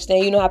 You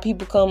understand? You know how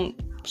people come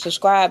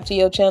subscribe to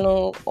your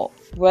channel or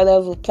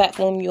whatever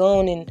platform you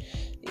own, and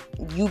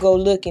you go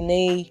look and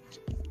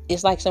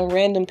it's like some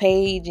random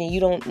page and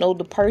you don't know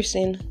the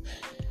person,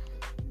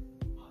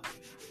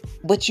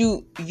 but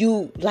you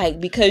like,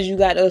 because you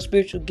got those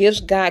spiritual gifts,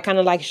 God kind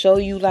of like show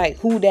you like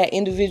who that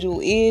individual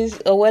is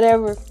or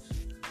whatever.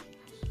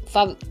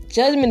 Father,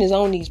 judgment is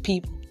on these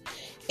people,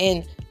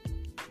 and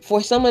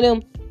for some of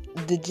them,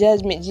 the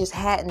judgment just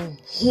hadn't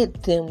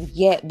hit them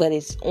yet, but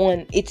it's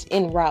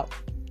en route.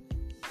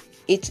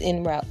 It's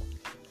en route.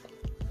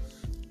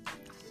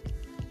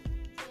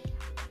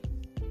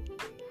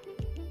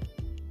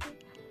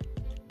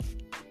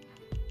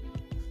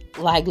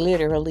 Like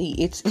literally,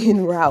 it's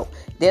en route.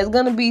 There's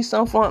gonna be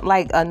some form,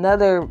 like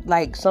another,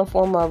 like some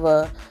form of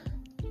a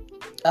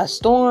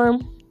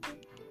storm,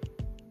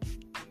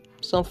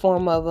 some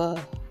form of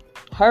a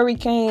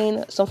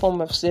hurricane, some form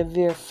of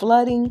severe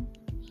flooding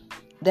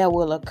that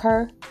will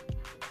occur.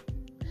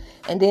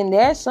 And then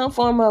there's some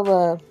form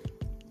of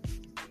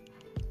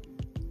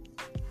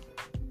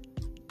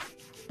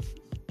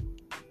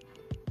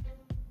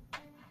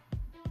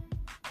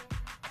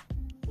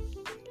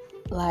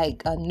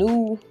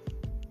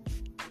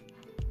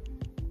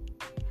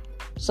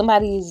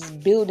somebody is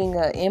building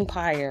an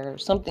empire,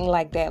 something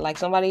like that. Like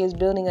somebody is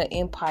building an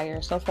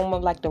empire, some form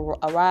of like a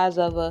rise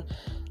of a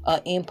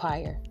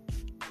empire.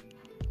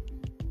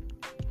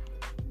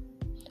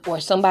 Or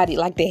somebody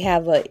like they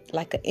have an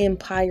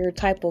empire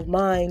type of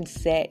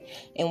mindset,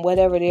 and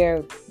whatever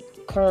they're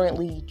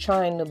currently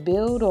trying to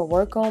build or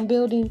work on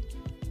building,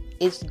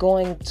 it's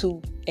going to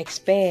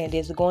expand.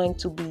 It's going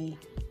to be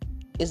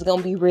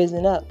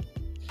risen up.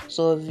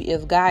 So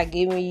if God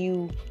giving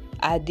you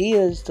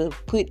ideas to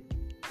put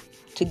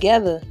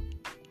together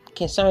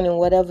concerning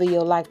whatever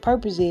your life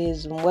purpose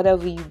is and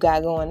whatever you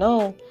got going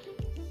on,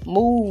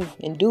 move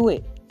and do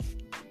it,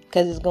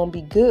 because it's going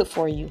to be good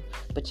for you.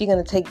 But you're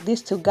going to take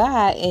this to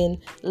God and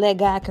let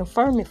God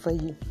confirm it for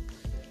you.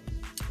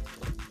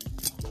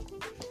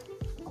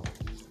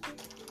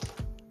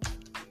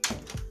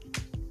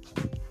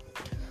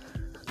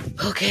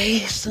 Okay,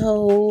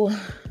 so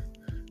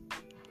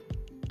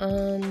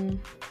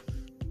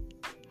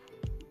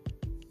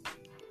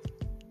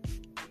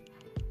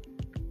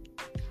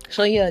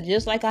yeah,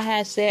 just like I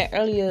had said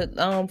earlier,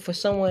 for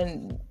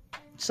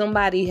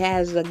somebody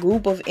has a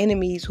group of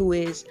enemies who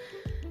is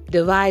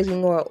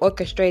devising or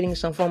orchestrating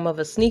some form of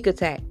a sneak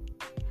attack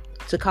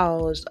to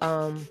cause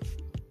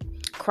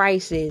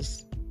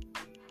crisis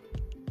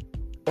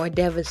or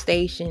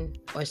devastation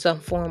or some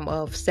form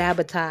of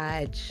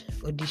sabotage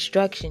or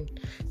destruction,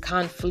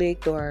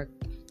 conflict or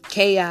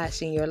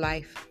chaos in your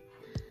life.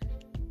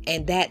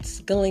 And that's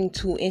going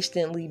to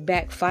instantly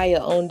backfire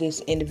on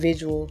this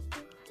individual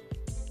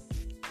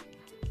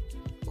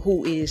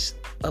who is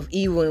of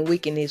evil and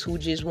wickedness, who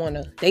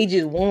they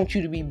just want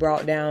you to be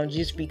brought down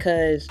just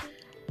because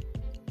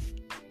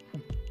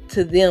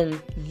to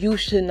them you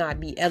should not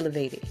be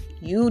elevated.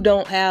 You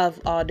don't have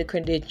all the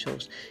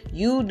credentials.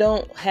 You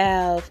don't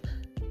have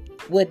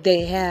what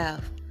they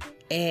have.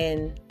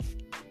 And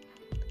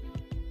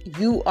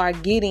you are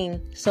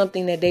getting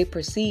something that they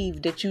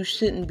perceive that you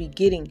shouldn't be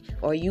getting.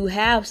 Or you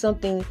have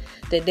something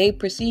that they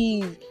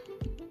perceive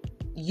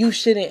you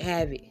shouldn't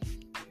have it.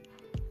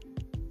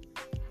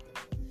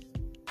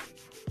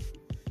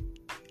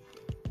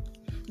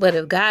 But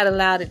if God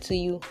allowed it to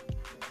you,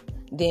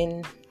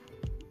 then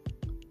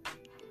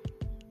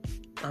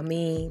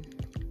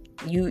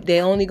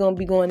they're only going to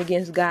be going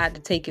against God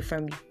to take it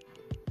from you.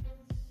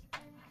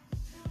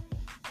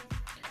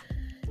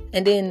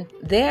 And then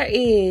there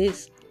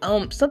is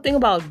something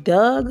about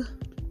Doug,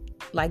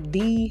 like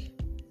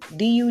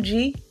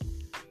D-U-G.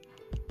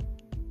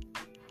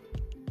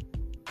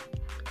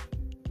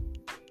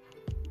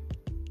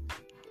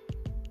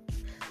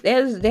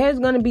 There's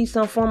going to be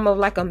some form of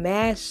like a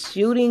mass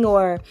shooting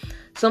or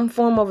some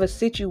form of a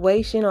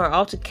situation or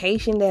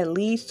altercation that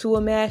leads to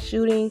a mass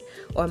shooting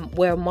or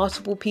where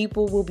multiple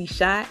people will be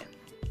shot.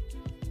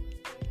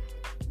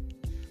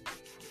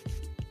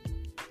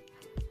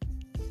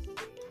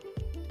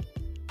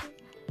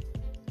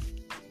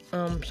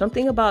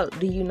 Something about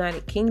the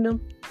United Kingdom.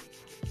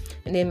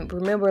 And then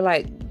remember,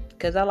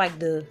 because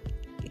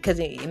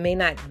it may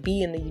not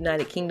be in the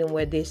United Kingdom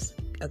where this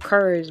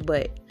occurs,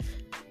 but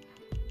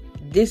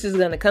this is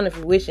gonna come to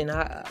fruition.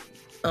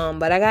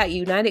 But I got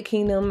United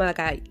Kingdom, I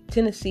got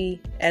Tennessee,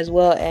 as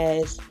well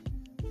as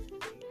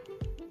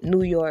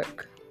New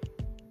York,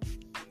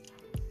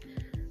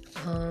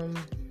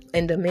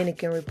 and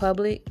Dominican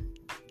Republic.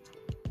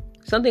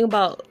 Something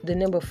about the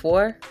number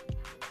 4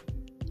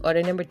 or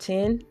the number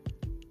 10.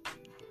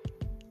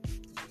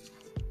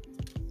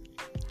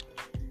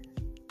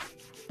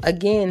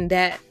 Again,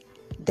 that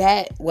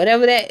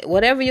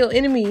whatever your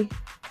enemy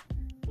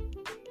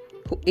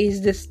is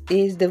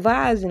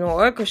devising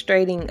or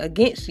orchestrating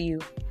against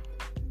you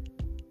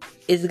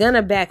is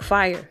gonna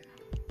backfire.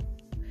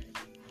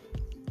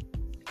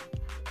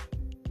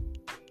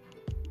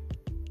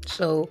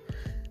 So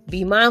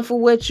be mindful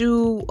what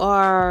you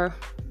are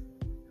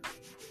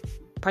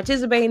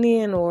participating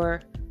in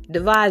or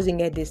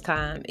devising at this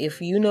time.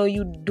 If you know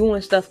you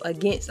doing stuff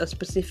against a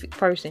specific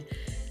person,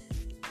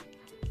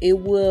 it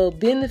will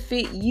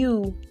benefit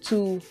you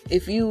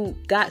if you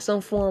got some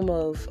form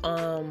of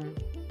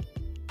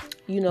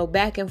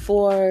back and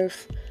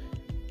forth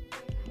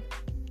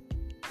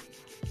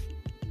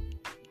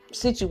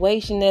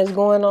situation that's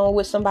going on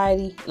with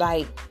somebody.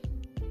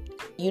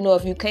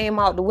 If you came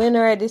out the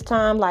winner at this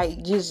time,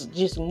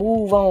 just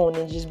move on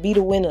and just be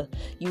the winner.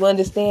 You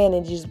understand?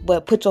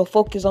 But put your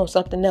focus on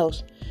something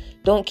else.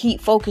 Don't keep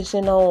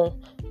focusing on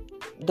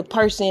the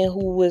person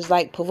who was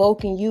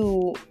provoking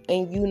you,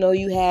 and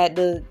you had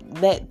to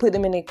put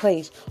them in their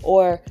place,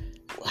 or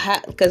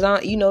because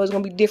it's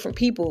gonna be different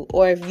people.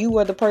 Or if you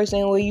were the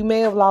person where you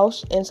may have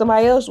lost and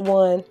somebody else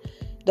won,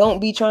 don't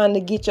be trying to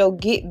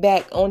get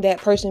back on that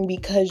person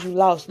because you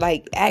lost.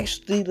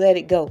 Actually let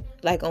it go.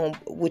 On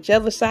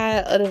whichever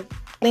side of the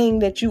thing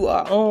that you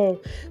are on,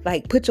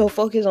 put your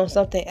focus on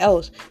something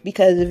else.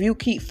 Because if you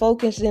keep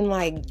focusing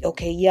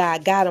okay, yeah, I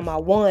got him, I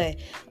won,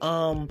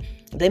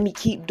 let me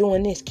keep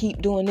doing this,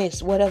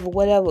 whatever,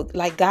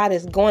 God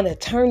is going to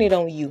turn it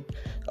on you.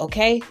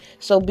 Okay,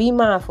 so be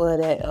mindful of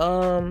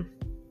that.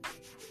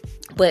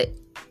 But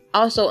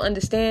also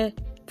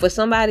understand, for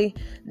somebody,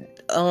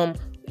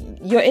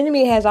 your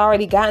enemy has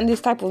already gotten this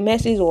type of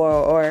message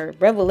or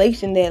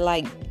revelation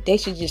that they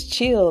should just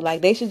chill,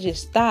 they should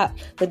just stop,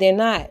 but they're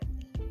not.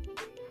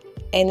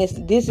 And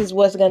this is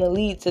what's going to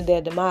lead to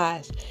their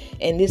demise.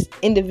 And this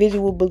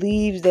individual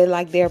believes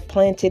that they're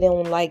planted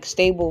on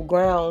stable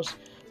grounds,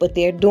 but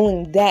they're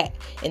doing that,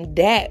 and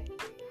that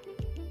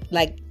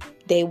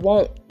they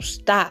won't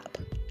stop.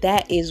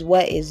 That is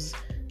what is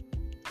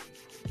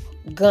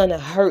gonna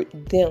hurt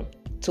them,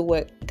 to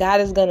what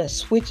God is gonna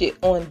switch it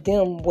on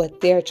them,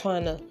 what they're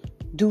trying to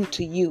do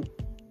to you.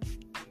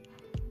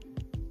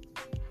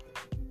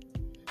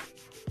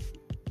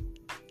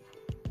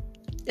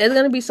 There's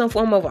gonna be some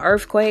form of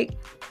earthquake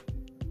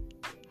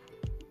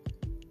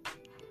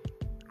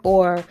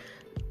Or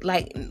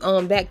like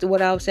back to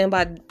what I was saying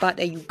about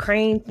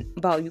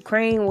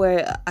Ukraine,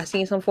 where I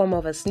seen some form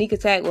of a sneak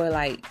attack, where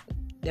like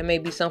there may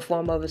be some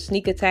form of a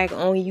sneak attack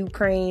on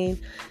Ukraine.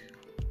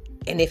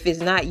 And if it's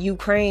not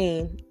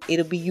Ukraine,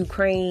 it'll be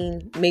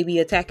Ukraine maybe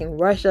attacking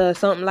Russia or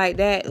something like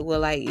that.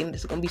 Well, like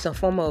it's gonna be some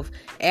form of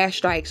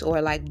airstrikes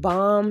or like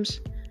bombs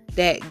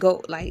that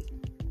go, like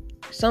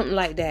something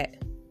like that.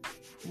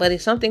 But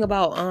it's something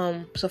about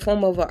some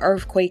form of an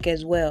earthquake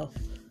as well.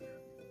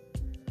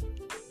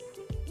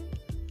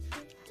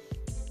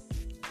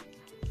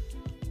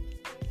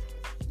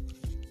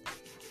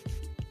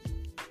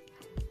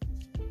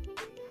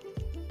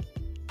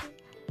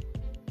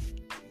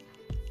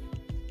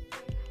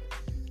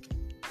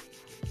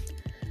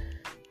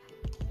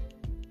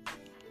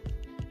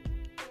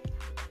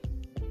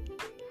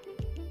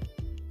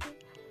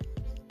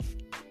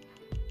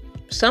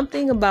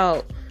 Something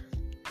about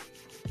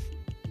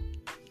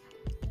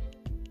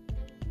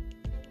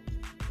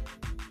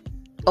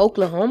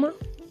Oklahoma.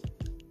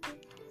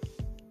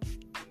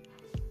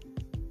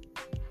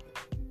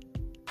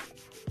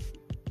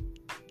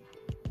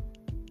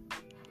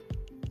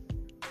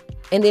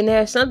 And then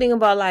there's something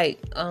about like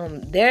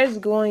there's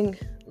going,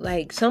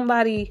 like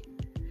somebody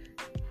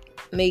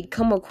may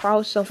come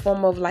across some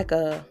form of like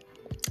a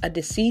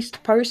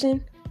deceased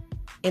person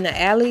in an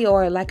alley,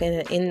 or like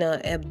in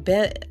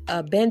an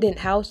abandoned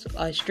house,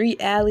 a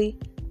street alley,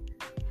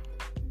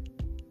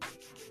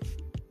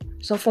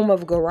 some form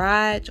of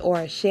garage or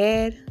a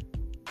shed.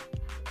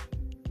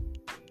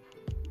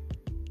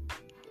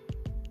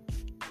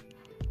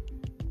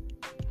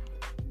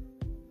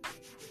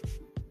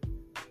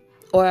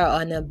 Or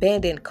an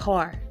abandoned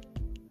car.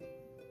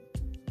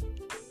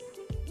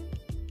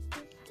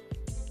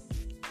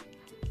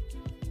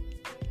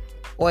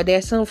 Or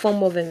there's some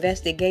form of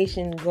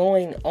investigation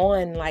going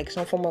on, like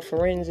some form of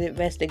forensic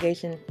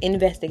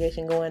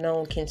investigation going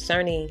on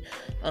concerning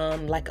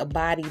like a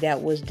body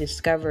that was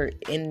discovered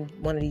in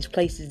one of these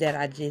places that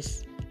I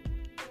just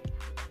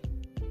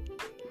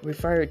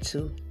referred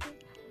to.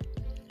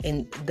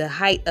 And the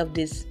height of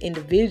this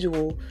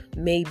individual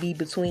may be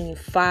between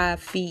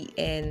 5 feet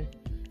and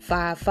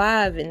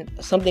 5'5",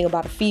 and something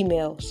about a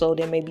female. So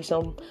there may be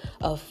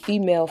a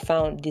female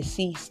found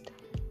deceased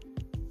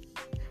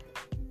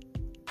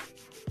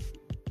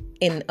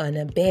in an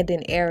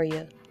abandoned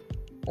area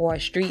or a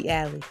street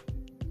alley,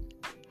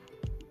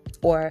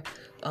 or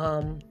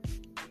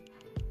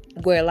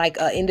where like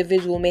an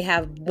individual may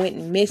have went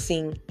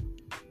missing.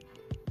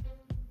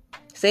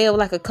 Say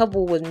like a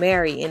couple was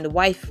married and the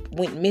wife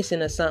went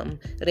missing or something.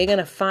 They're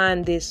gonna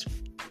find this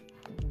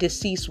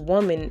deceased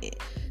woman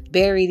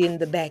buried in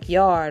the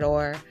backyard,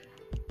 or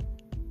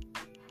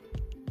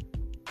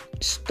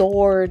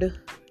stored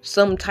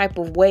some type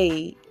of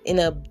way in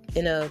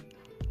a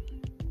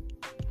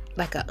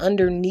like a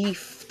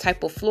underneath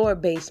type of floor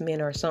basement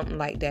or something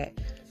like that.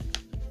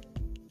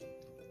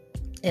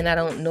 And I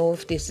don't know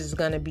if this is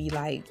gonna be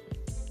like,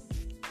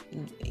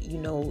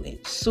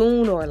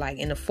 soon or like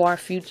in the far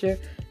future,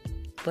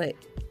 but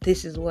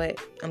this is what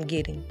I'm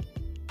getting.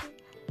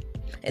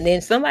 And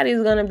then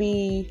somebody's gonna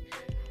be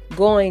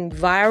going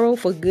viral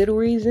for good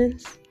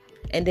reasons,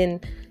 and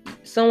then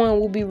someone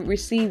will be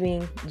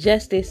receiving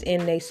justice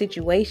in a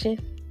situation.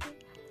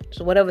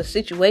 So whatever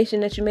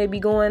situation that you may be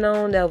going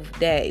on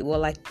that well,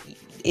 like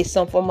it's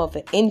some form of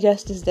an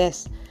injustice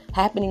that's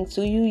happening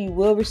to you, you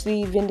will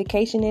receive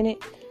vindication in it.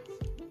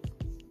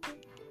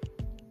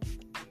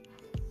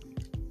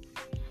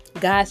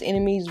 God's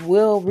enemies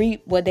will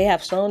reap what they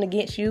have sown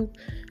against you.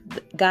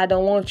 God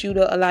don't want you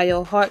to allow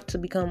your heart to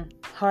become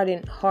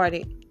hardened,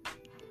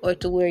 or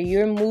to where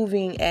you're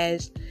moving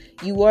as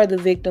you are the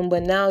victim,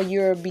 but now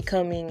you're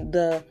becoming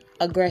the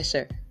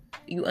aggressor.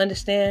 You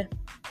understand?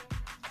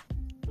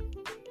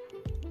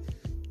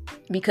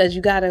 Because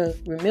you gotta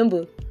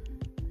remember,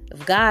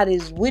 if God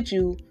is with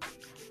you,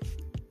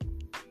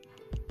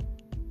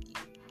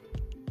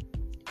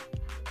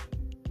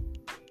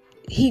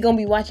 He gonna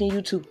be watching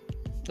you too.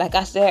 Like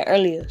I said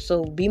earlier.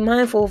 So be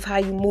mindful of how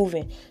you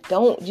moving.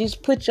 Don't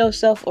just put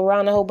yourself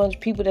around a whole bunch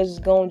of people that's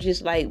gonna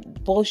just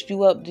like boast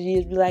you up to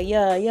just be like,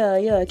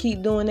 yeah,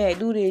 keep doing that,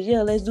 do this,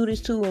 yeah, let's do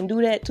this too and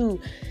do that too.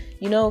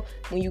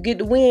 When you get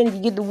the win,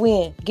 you get the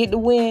win. Get the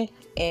win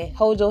and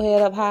hold your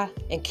head up high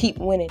and keep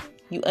winning.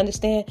 You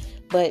understand?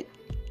 But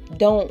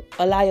don't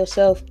allow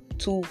yourself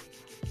to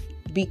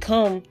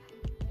become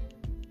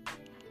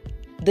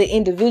the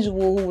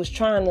individual who was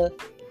trying to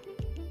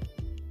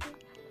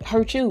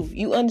hurt you.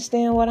 You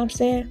understand what I'm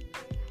saying?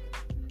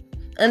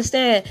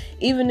 Understand,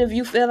 even if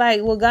you feel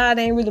like, well, God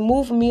ain't really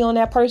moved for me on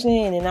that person,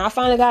 and I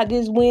finally got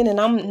this win, and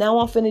I'm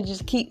finna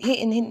just keep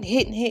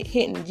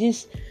hitting.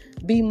 Just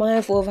be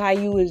mindful of how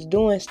you is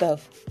doing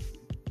stuff.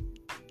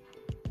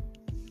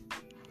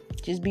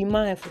 Just be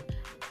mindful.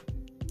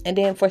 And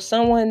then for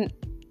someone,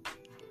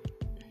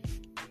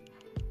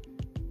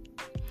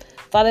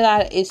 Father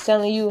God is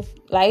telling you,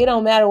 like, it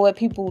don't matter what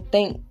people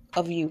think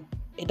of you.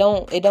 It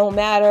don't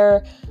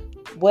matter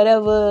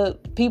whatever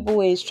people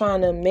is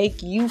trying to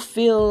make you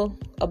feel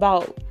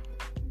about,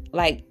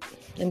 like,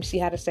 let me see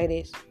how to say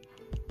this.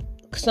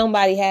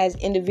 somebody has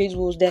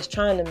individuals that's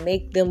trying to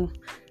make them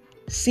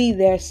see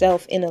their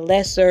self in a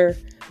lesser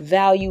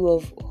value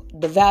of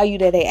the value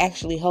that they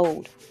actually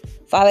hold.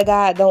 Father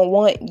God don't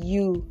want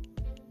you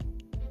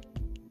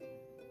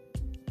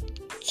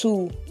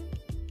to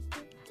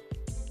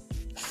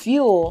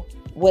fuel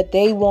what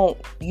they want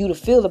you to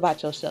feel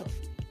about yourself.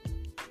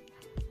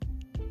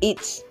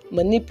 It's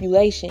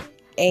manipulation.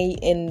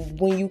 And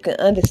when you can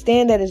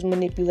understand that it's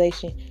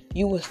manipulation,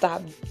 you will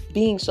stop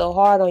being so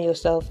hard on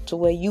yourself to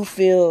where you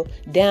feel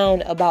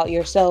down about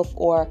yourself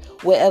or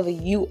wherever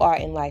you are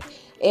in life.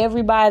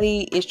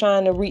 Everybody is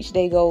trying to reach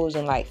their goals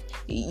in life.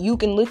 You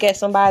can look at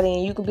somebody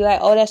and you can be like,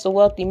 oh, that's a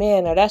wealthy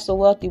man or that's a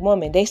wealthy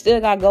woman. They still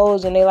got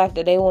goals in their life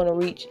that they want to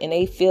reach, and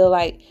they feel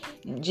like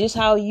just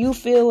how you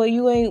feel where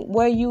you ain't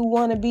where you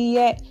want to be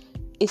at.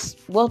 It's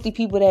wealthy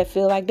people that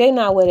feel like they're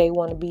not where they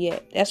want to be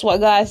at. That's why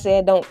God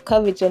said, don't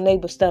covet your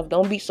neighbor's stuff.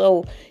 Don't be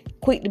so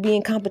quick to be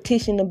in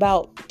competition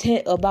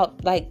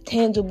about like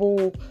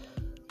tangible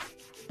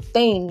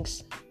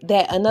things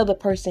that another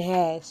person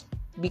has,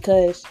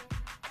 because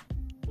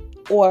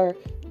or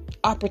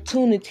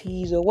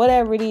opportunities or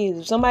whatever it is.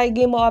 If somebody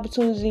get more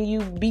opportunities than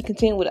you, be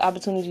content with the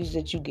opportunities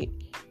that you get.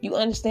 You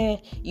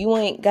understand? You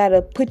ain't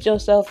gotta put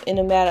yourself in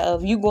a matter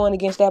of you going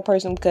against that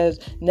person because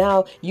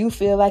now you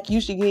feel like you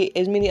should get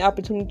as many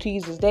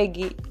opportunities as they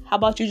get. How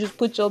about you just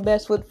put your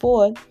best foot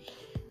forward,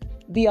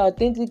 be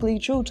authentically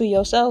true to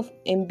yourself,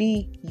 and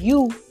be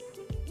you,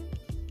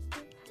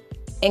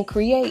 and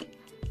create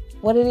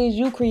what it is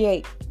you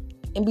create,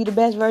 and be the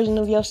best version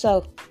of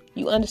yourself.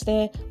 You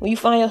understand? When you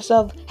find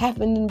yourself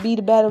happening to be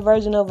the better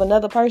version of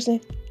another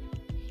person,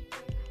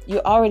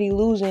 you're already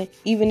losing,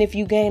 even if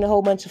you gain a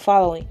whole bunch of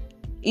following.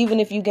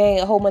 Even if you gain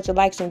a whole bunch of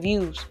likes and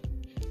views.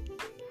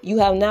 You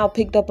have now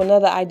picked up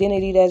another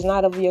identity that's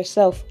not of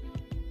yourself.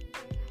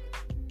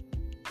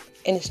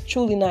 And it's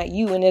truly not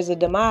you. And there's a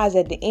demise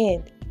at the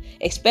end.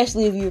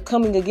 Especially if you're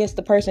coming against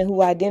the person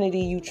whose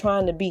identity you're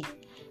trying to be.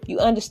 You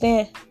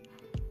understand?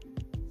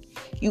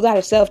 You got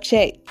to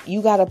self-check.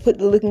 You got to put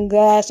the looking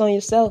glass on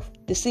yourself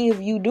to see if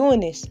you're doing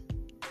this.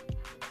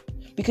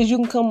 Because you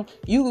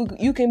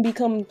can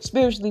become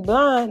spiritually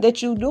blind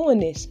that you're doing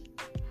this.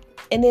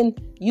 And then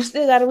you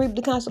still got to reap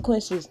the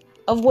consequences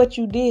of what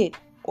you did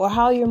or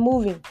how you're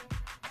moving.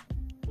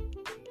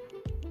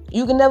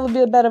 You can never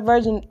be a better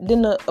version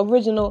than the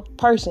original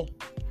person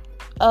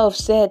of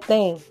said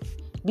thing,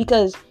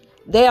 because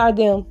they are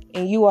them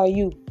and you are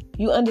you.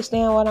 You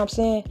understand what I'm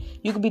saying?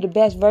 You can be the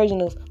best version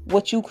of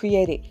what you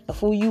created, of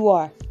who you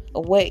are,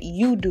 of what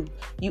you do.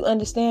 You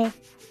understand?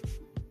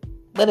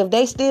 But if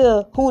they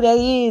still who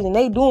they is and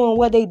they doing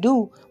what they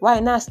do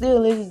right now,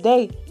 still is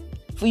day,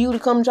 for you to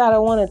come try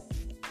to want to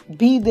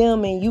be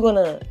them and you're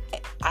gonna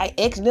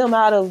X them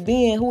out of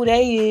being who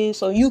they is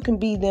so you can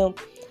be them.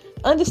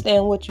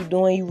 Understand what you're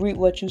doing. You reap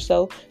what you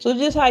sow. So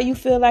just how you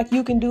feel like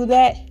you can do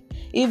that,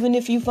 even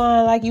if you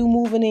find like you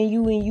moving and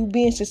you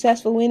being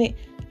successful in it,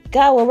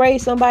 God will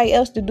raise somebody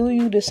else to do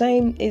you the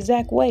same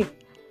exact way.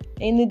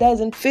 And it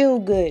doesn't feel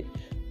good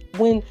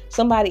when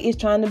somebody is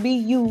trying to be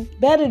you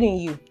better than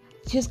you.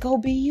 Just go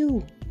be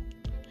you.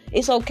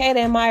 It's okay to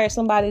admire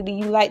somebody that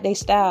you like their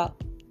style,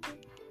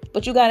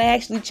 but you got to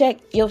actually check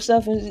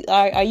yourself. And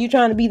are you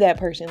trying to be that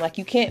person? Like,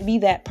 you can't be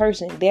that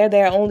person. They're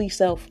their only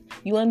self.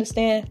 You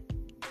understand?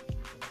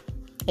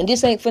 And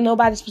this ain't for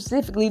nobody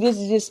specifically. This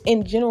is just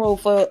in general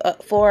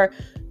for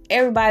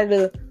everybody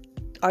to,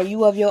 are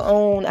you of your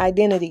own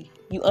identity?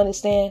 You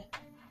understand?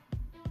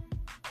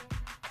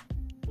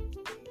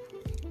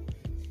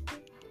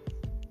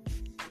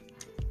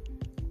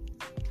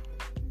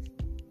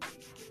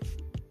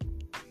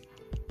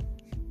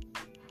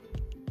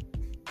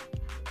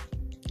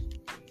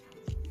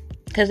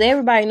 Because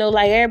everybody know,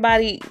 like,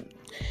 everybody,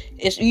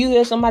 if you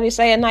hear somebody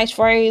say a nice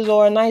phrase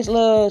or a nice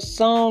little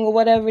song or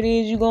whatever it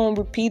is, you going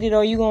to repeat it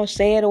or you going to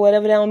say it or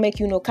whatever. That don't make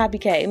you no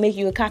copycat. It make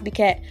you a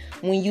copycat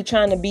when you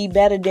trying to be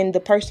better than the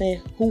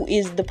person who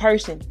is the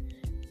person.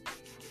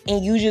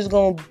 And you just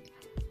going to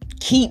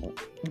keep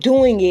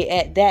doing it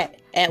at that.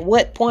 At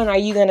what point are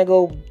you going to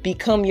go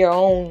become your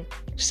own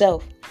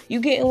self? You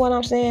getting what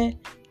I'm saying?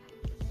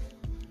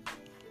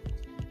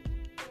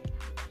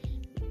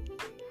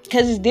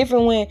 Because it's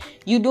different when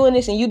you doing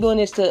this and you doing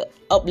this to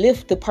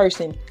uplift the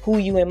person who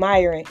you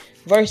admiring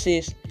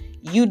versus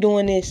you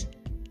doing this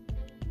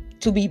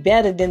to be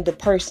better than the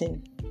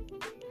person,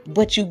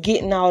 but you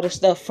getting all the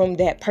stuff from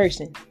that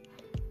person.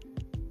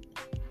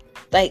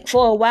 Like,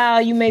 for a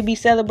while you may be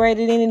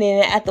celebrated in it,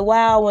 and after a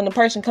while when the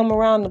person come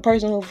around, the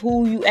person of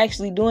who you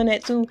actually doing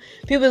that to,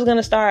 people is going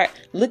to start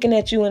looking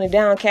at you in a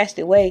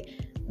downcasted way.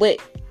 But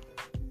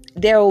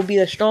there will be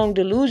a strong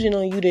delusion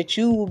on you that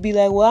you will be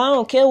like, well, I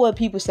don't care what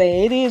people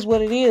say. It is what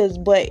it is.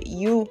 But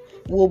you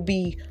will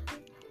be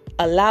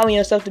allowing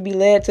yourself to be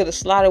led to the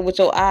slaughter with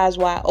your eyes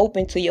wide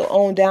open to your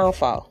own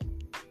downfall.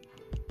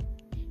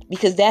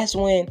 Because that's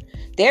when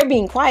they're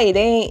being quiet.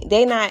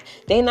 They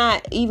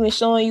not even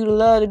showing you the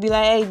love to be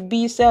like, hey, be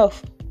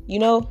yourself. You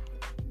know?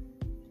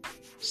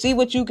 See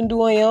what you can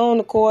do on your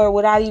own accord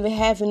without even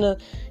having to,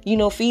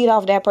 feed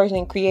off that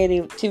person's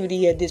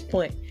creativity at this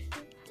point.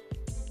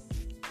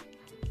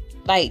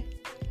 Like,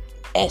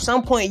 at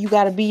some point, you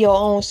got to be your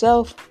own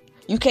self.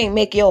 You can't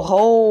make your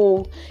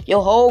whole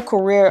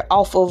career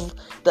off of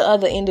the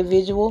other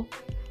individual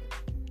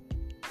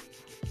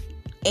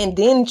and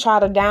then try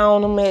to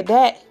down them at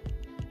that,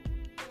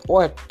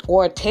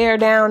 or tear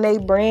down their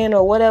brand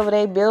or whatever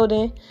they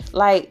building.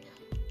 Like,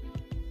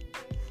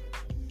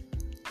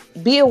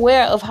 be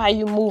aware of how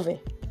you're moving,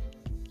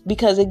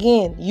 because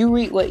again, you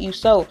reap what you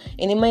sow,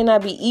 and it may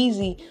not be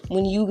easy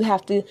when you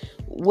have to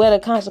wear the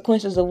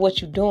consequences of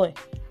what you're doing.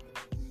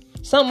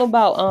 Something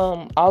about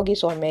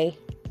August or May.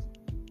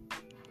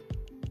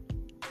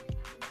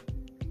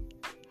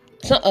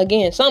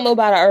 Something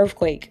about an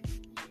earthquake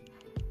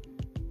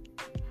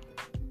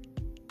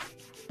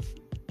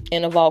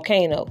and a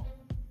volcano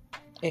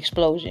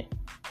explosion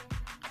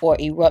or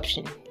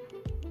eruption.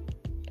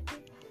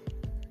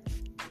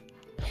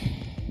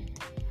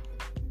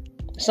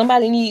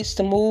 Somebody needs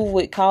to move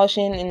with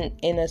caution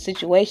in a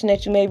situation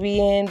that you may be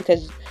in,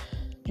 because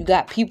you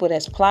got people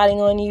that's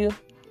plotting on you.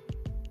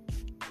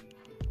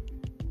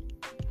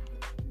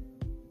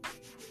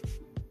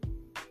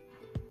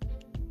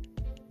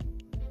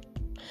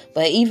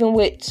 But even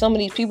with some of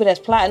these people that's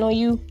plotting on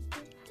you,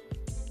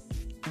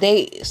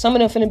 some of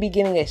them finna be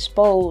getting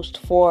exposed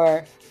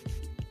for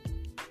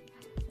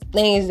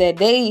things that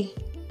they,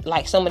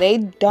 like some of their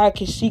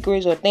darkest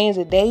secrets or things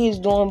that they is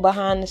doing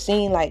behind the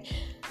scene. Like,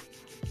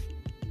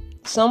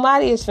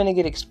 somebody is finna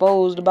get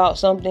exposed about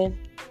something,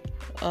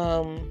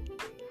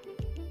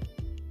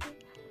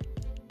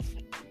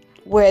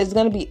 where it's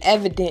gonna be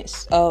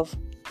evidence of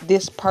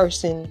this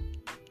person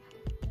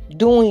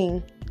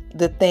doing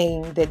the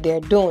thing that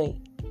they're doing.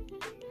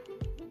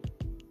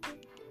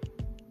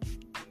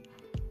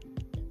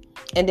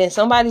 And then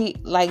somebody,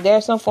 like,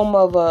 there's some form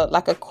of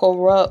a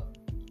corrupt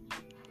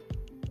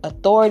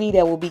authority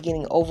that will be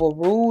getting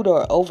overruled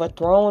or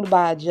overthrown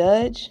by a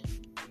judge.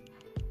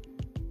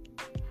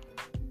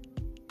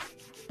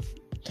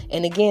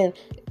 And again,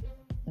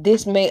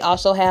 this may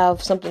also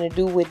have something to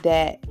do with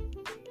that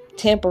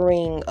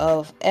tempering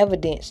of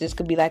evidence. This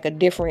could be like a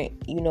different,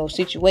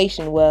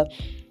 situation where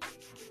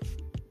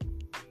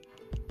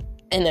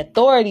an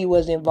authority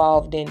was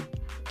involved in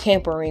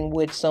tampering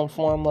with some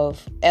form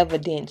of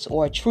evidence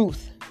or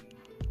truth.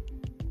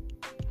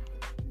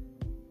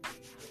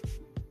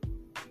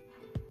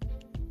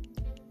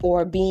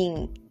 Or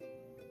being,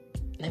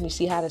 let me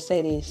see how to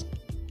say this,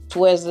 to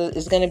where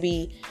it's going to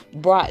be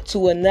brought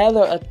to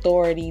another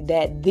authority,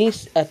 that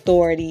this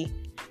authority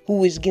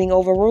who is getting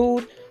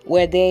overruled,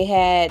 where they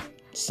had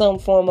some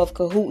form of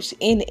cahoots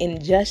in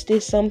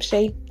injustice, some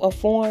shape or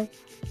form,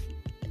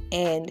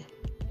 and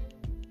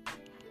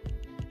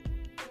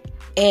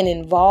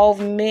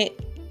involvement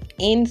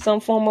in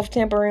some form of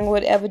tampering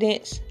with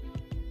evidence.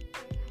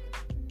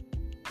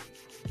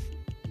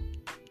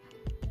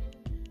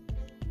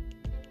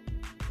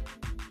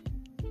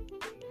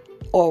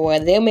 Or where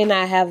they may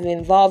not have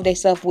involved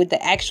themselves with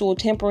the actual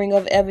tempering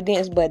of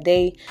evidence, but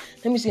let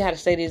me see how to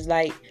say this,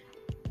 like,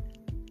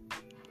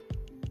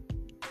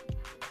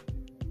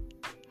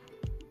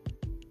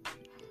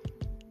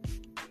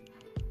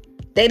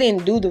 they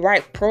didn't do the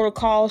right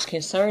protocols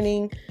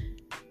concerning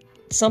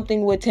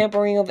something with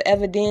tempering of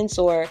evidence,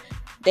 or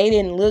they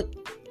didn't look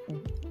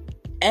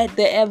at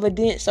the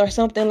evidence or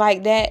something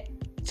like that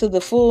to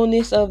the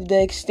fullness of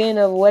the extent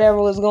of whatever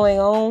was going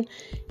on,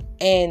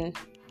 and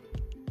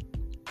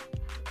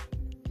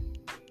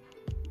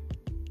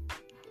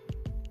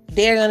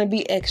they're going to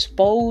be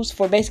exposed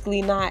for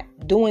basically not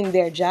doing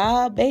their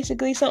job,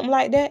 basically something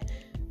like that.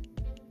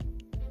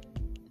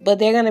 But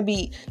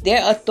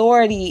their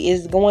authority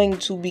is going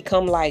to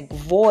become like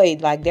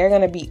void, like they're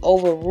going to be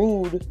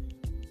overruled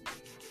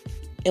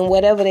in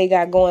whatever they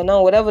got going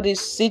on. Whatever this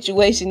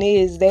situation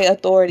is, their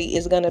authority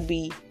is going to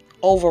be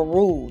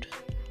overruled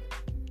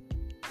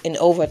and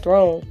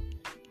overthrown.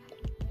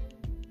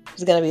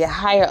 It's going to be a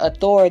higher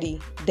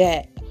authority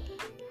that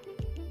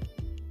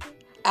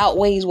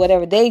outweighs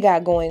whatever they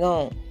got going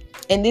on.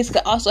 And this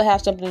could also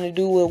have something to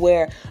do with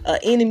where an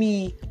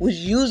enemy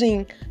was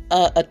using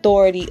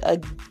authority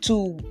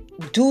to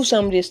do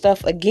some of this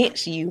stuff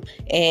against you,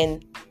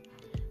 and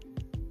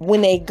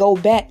when they go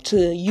back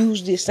to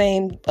use the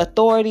same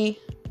authority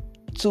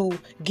to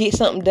get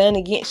something done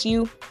against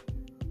you,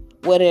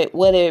 whether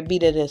it be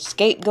to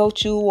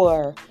scapegoat you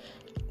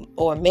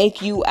or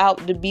make you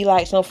out to be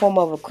like some form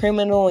of a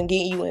criminal and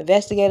get you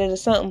investigated or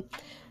something,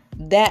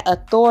 that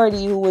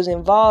authority who was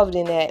involved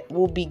in that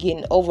will be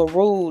getting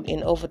overruled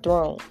and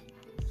overthrown.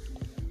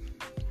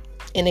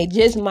 And they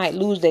just might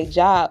lose their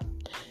job.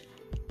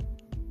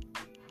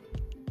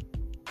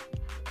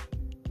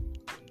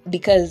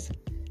 Because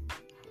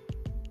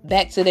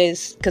back to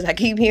this, because I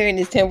keep hearing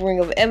this tempering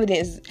of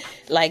evidence,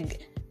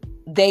 like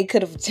they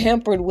could have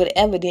tampered with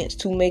evidence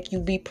to make you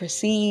be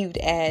perceived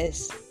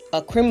as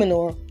a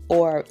criminal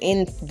or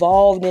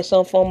involved in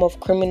some form of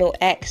criminal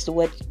acts,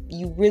 what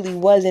you really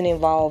wasn't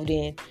involved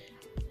in.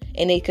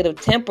 And they could have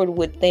tampered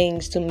with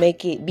things to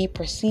make it be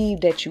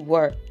perceived that you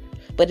were.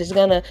 But it's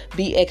going to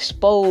be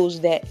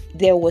exposed that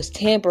there was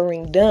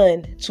tampering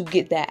done to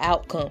get that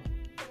outcome.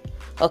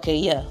 Okay,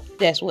 yeah,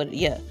 that's what.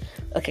 Yeah,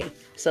 okay.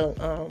 So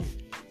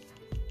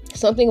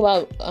something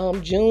about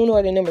June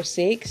or the number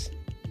 6,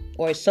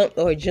 or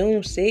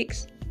June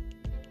 6th,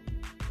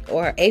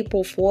 or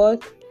April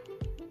 4th.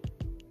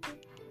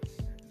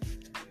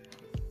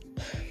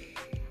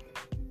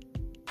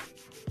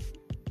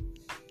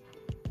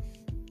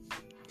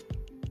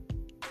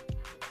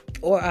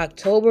 Or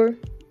October.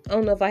 I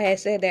don't know if I had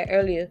said that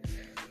earlier.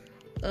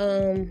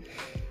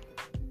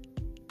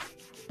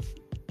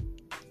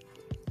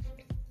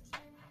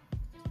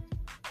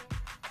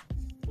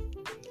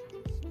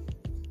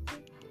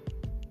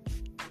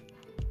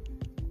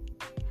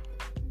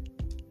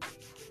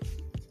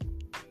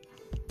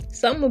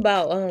 Something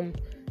about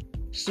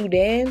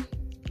Sudan,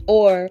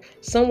 or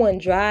someone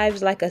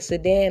drives like a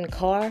sedan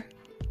car.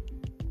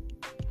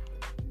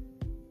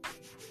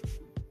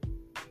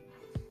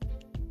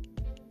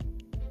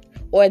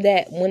 Or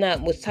that when I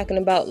was talking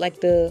about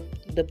like the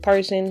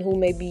person who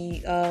may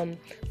be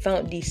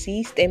found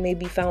deceased, they may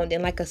be found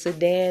in like a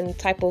sedan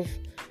type of,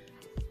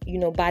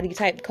 body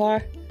type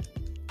car,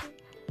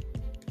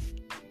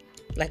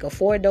 like a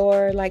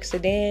 4-door like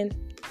sedan.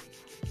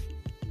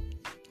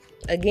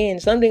 Again,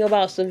 something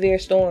about severe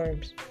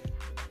storms.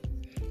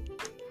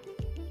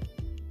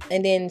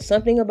 And then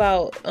something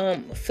about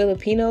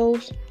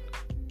Filipinos.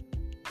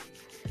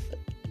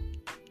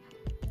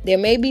 There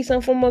may be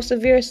some form of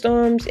severe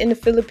storms in the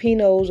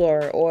Filipinos,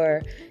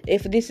 or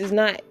if this is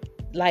not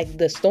like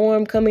the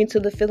storm coming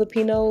to the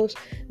Filipinos,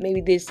 maybe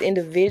this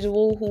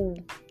individual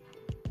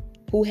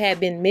who had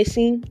been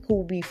missing, who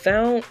will be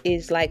found,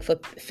 is like for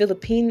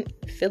Philippine.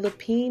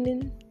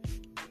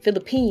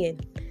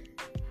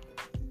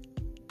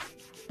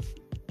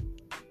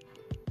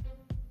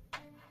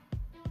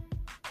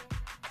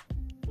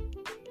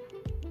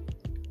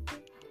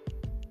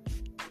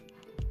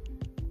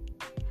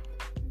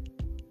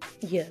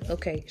 Yeah,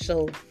 okay,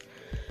 so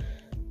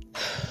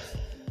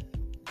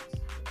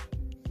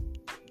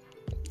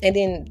and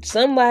then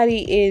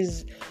somebody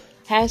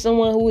has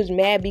someone who is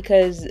mad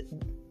because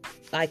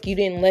like you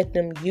didn't let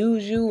them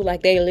use you,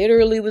 like they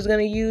literally was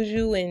gonna use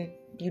you and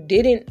you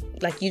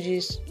didn't, like you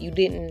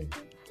didn't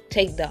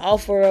take the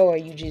offer, or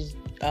you just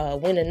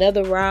went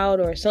another route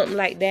or something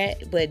like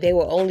that, but they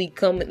were only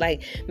coming,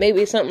 like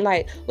maybe it's something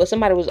like, well,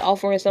 somebody was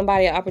offering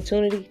somebody an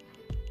opportunity,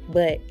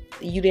 but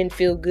you didn't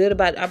feel good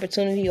about the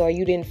opportunity, or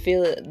you didn't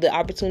feel the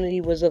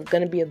opportunity was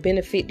going to be a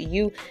benefit to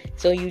you,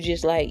 so you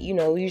just like, you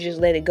just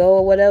let it go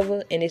or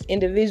whatever, and this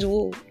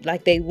individual,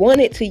 like they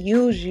wanted to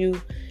use you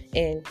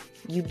and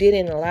you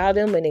didn't allow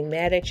them, and they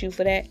mad at you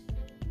for that,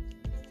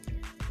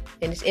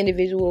 and this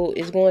individual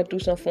is going through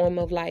some form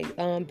of like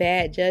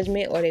bad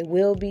judgment, or they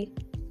will be.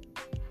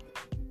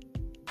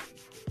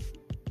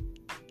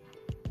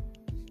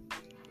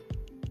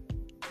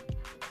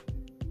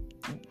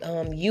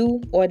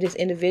 You or this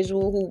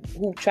individual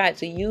who tried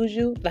to use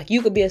you, like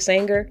you could be a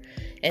singer,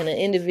 and an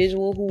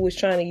individual who was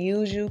trying to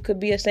use you could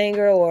be a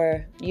singer,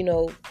 or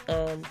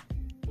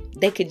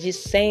they could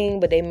just sing,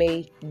 but they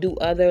may do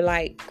other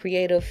like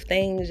creative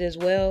things as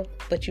well,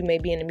 but you may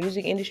be in the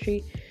music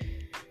industry.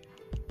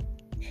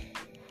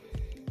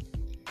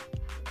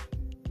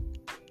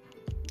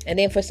 And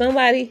then for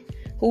somebody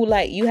who,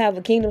 like, you have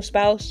a kingdom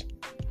spouse,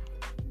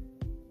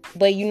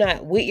 but you're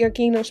not with your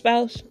kingdom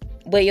spouse,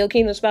 but your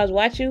kingdom spouse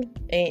watch you,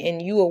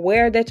 and you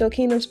aware that your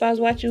kingdom spouse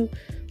watch you.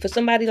 For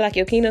somebody, like,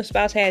 your kingdom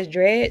spouse has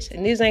dreads,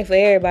 and this ain't for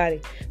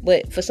everybody,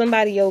 but for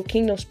somebody, your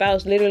kingdom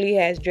spouse literally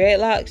has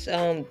dreadlocks,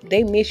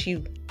 they miss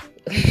you.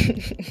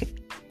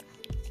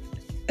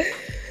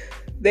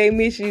 They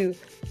miss you,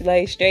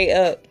 like, straight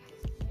up.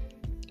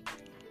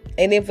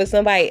 And then for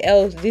somebody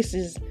else, this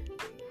is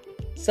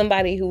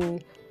somebody who,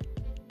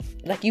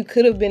 like, you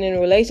could have been in a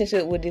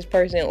relationship with this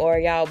person, or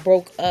y'all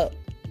broke up.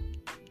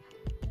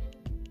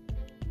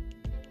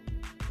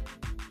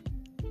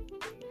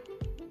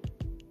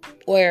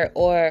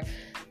 Or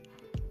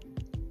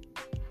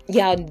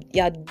y'all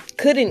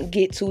couldn't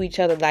get to each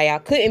other, like y'all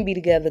couldn't be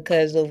together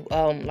because of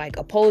like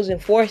opposing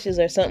forces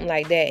or something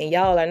like that, and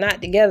y'all are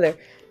not together,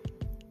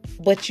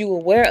 but you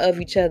aware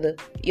of each other.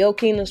 Your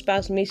kingdom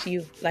spouse miss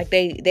you, like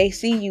they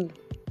see you.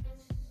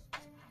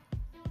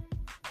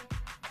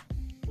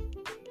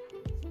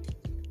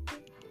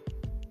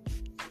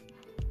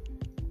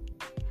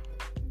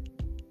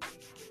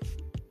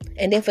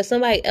 And then for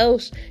somebody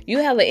else, you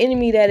have an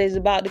enemy that is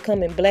about to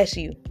come and bless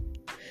you.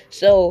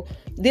 So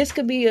this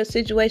could be a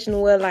situation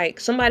where, like,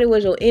 somebody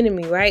was your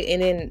enemy, right?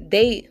 And then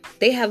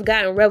they have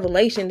gotten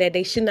revelation that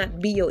they should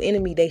not be your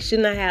enemy. They should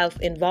not have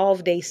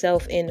involved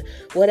themselves in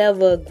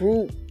whatever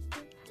group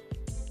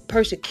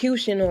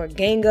persecution or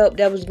gang up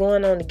that was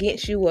going on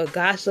against you, or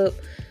gossip.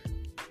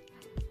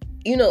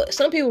 You know,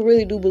 some people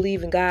really do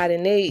believe in God,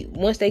 and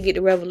once they get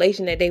the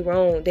revelation that they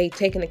wrong, they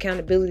take an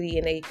accountability,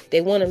 and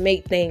they want to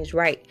make things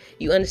right.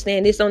 You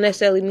understand? This don't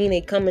necessarily mean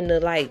they coming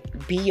to,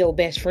 like, be your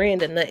best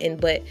friend or nothing,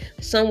 but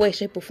some way,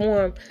 shape, or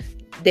form,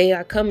 they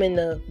are coming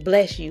to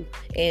bless you,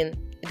 and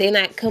they're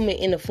not coming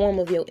in the form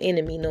of your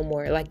enemy no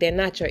more. Like, they're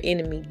not your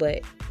enemy,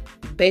 but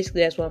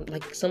basically that's what,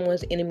 like,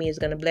 someone's enemy is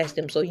going to bless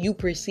them. So you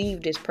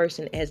perceive this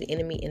person as an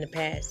enemy in the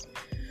past.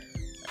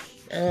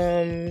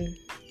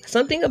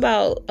 Something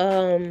about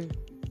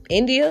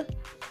India.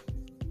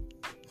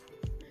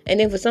 And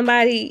then for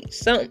somebody,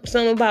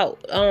 something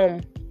about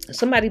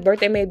somebody's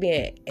birthday may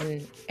be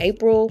in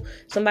April.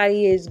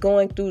 Somebody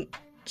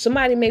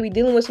may be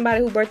dealing with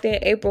somebody whose birthday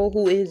in April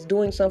who is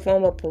doing some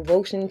form of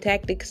provocation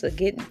tactics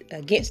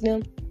against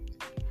them.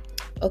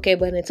 Okay,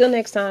 but until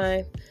next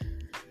time,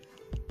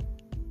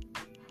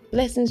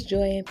 blessings,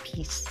 joy, and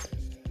peace.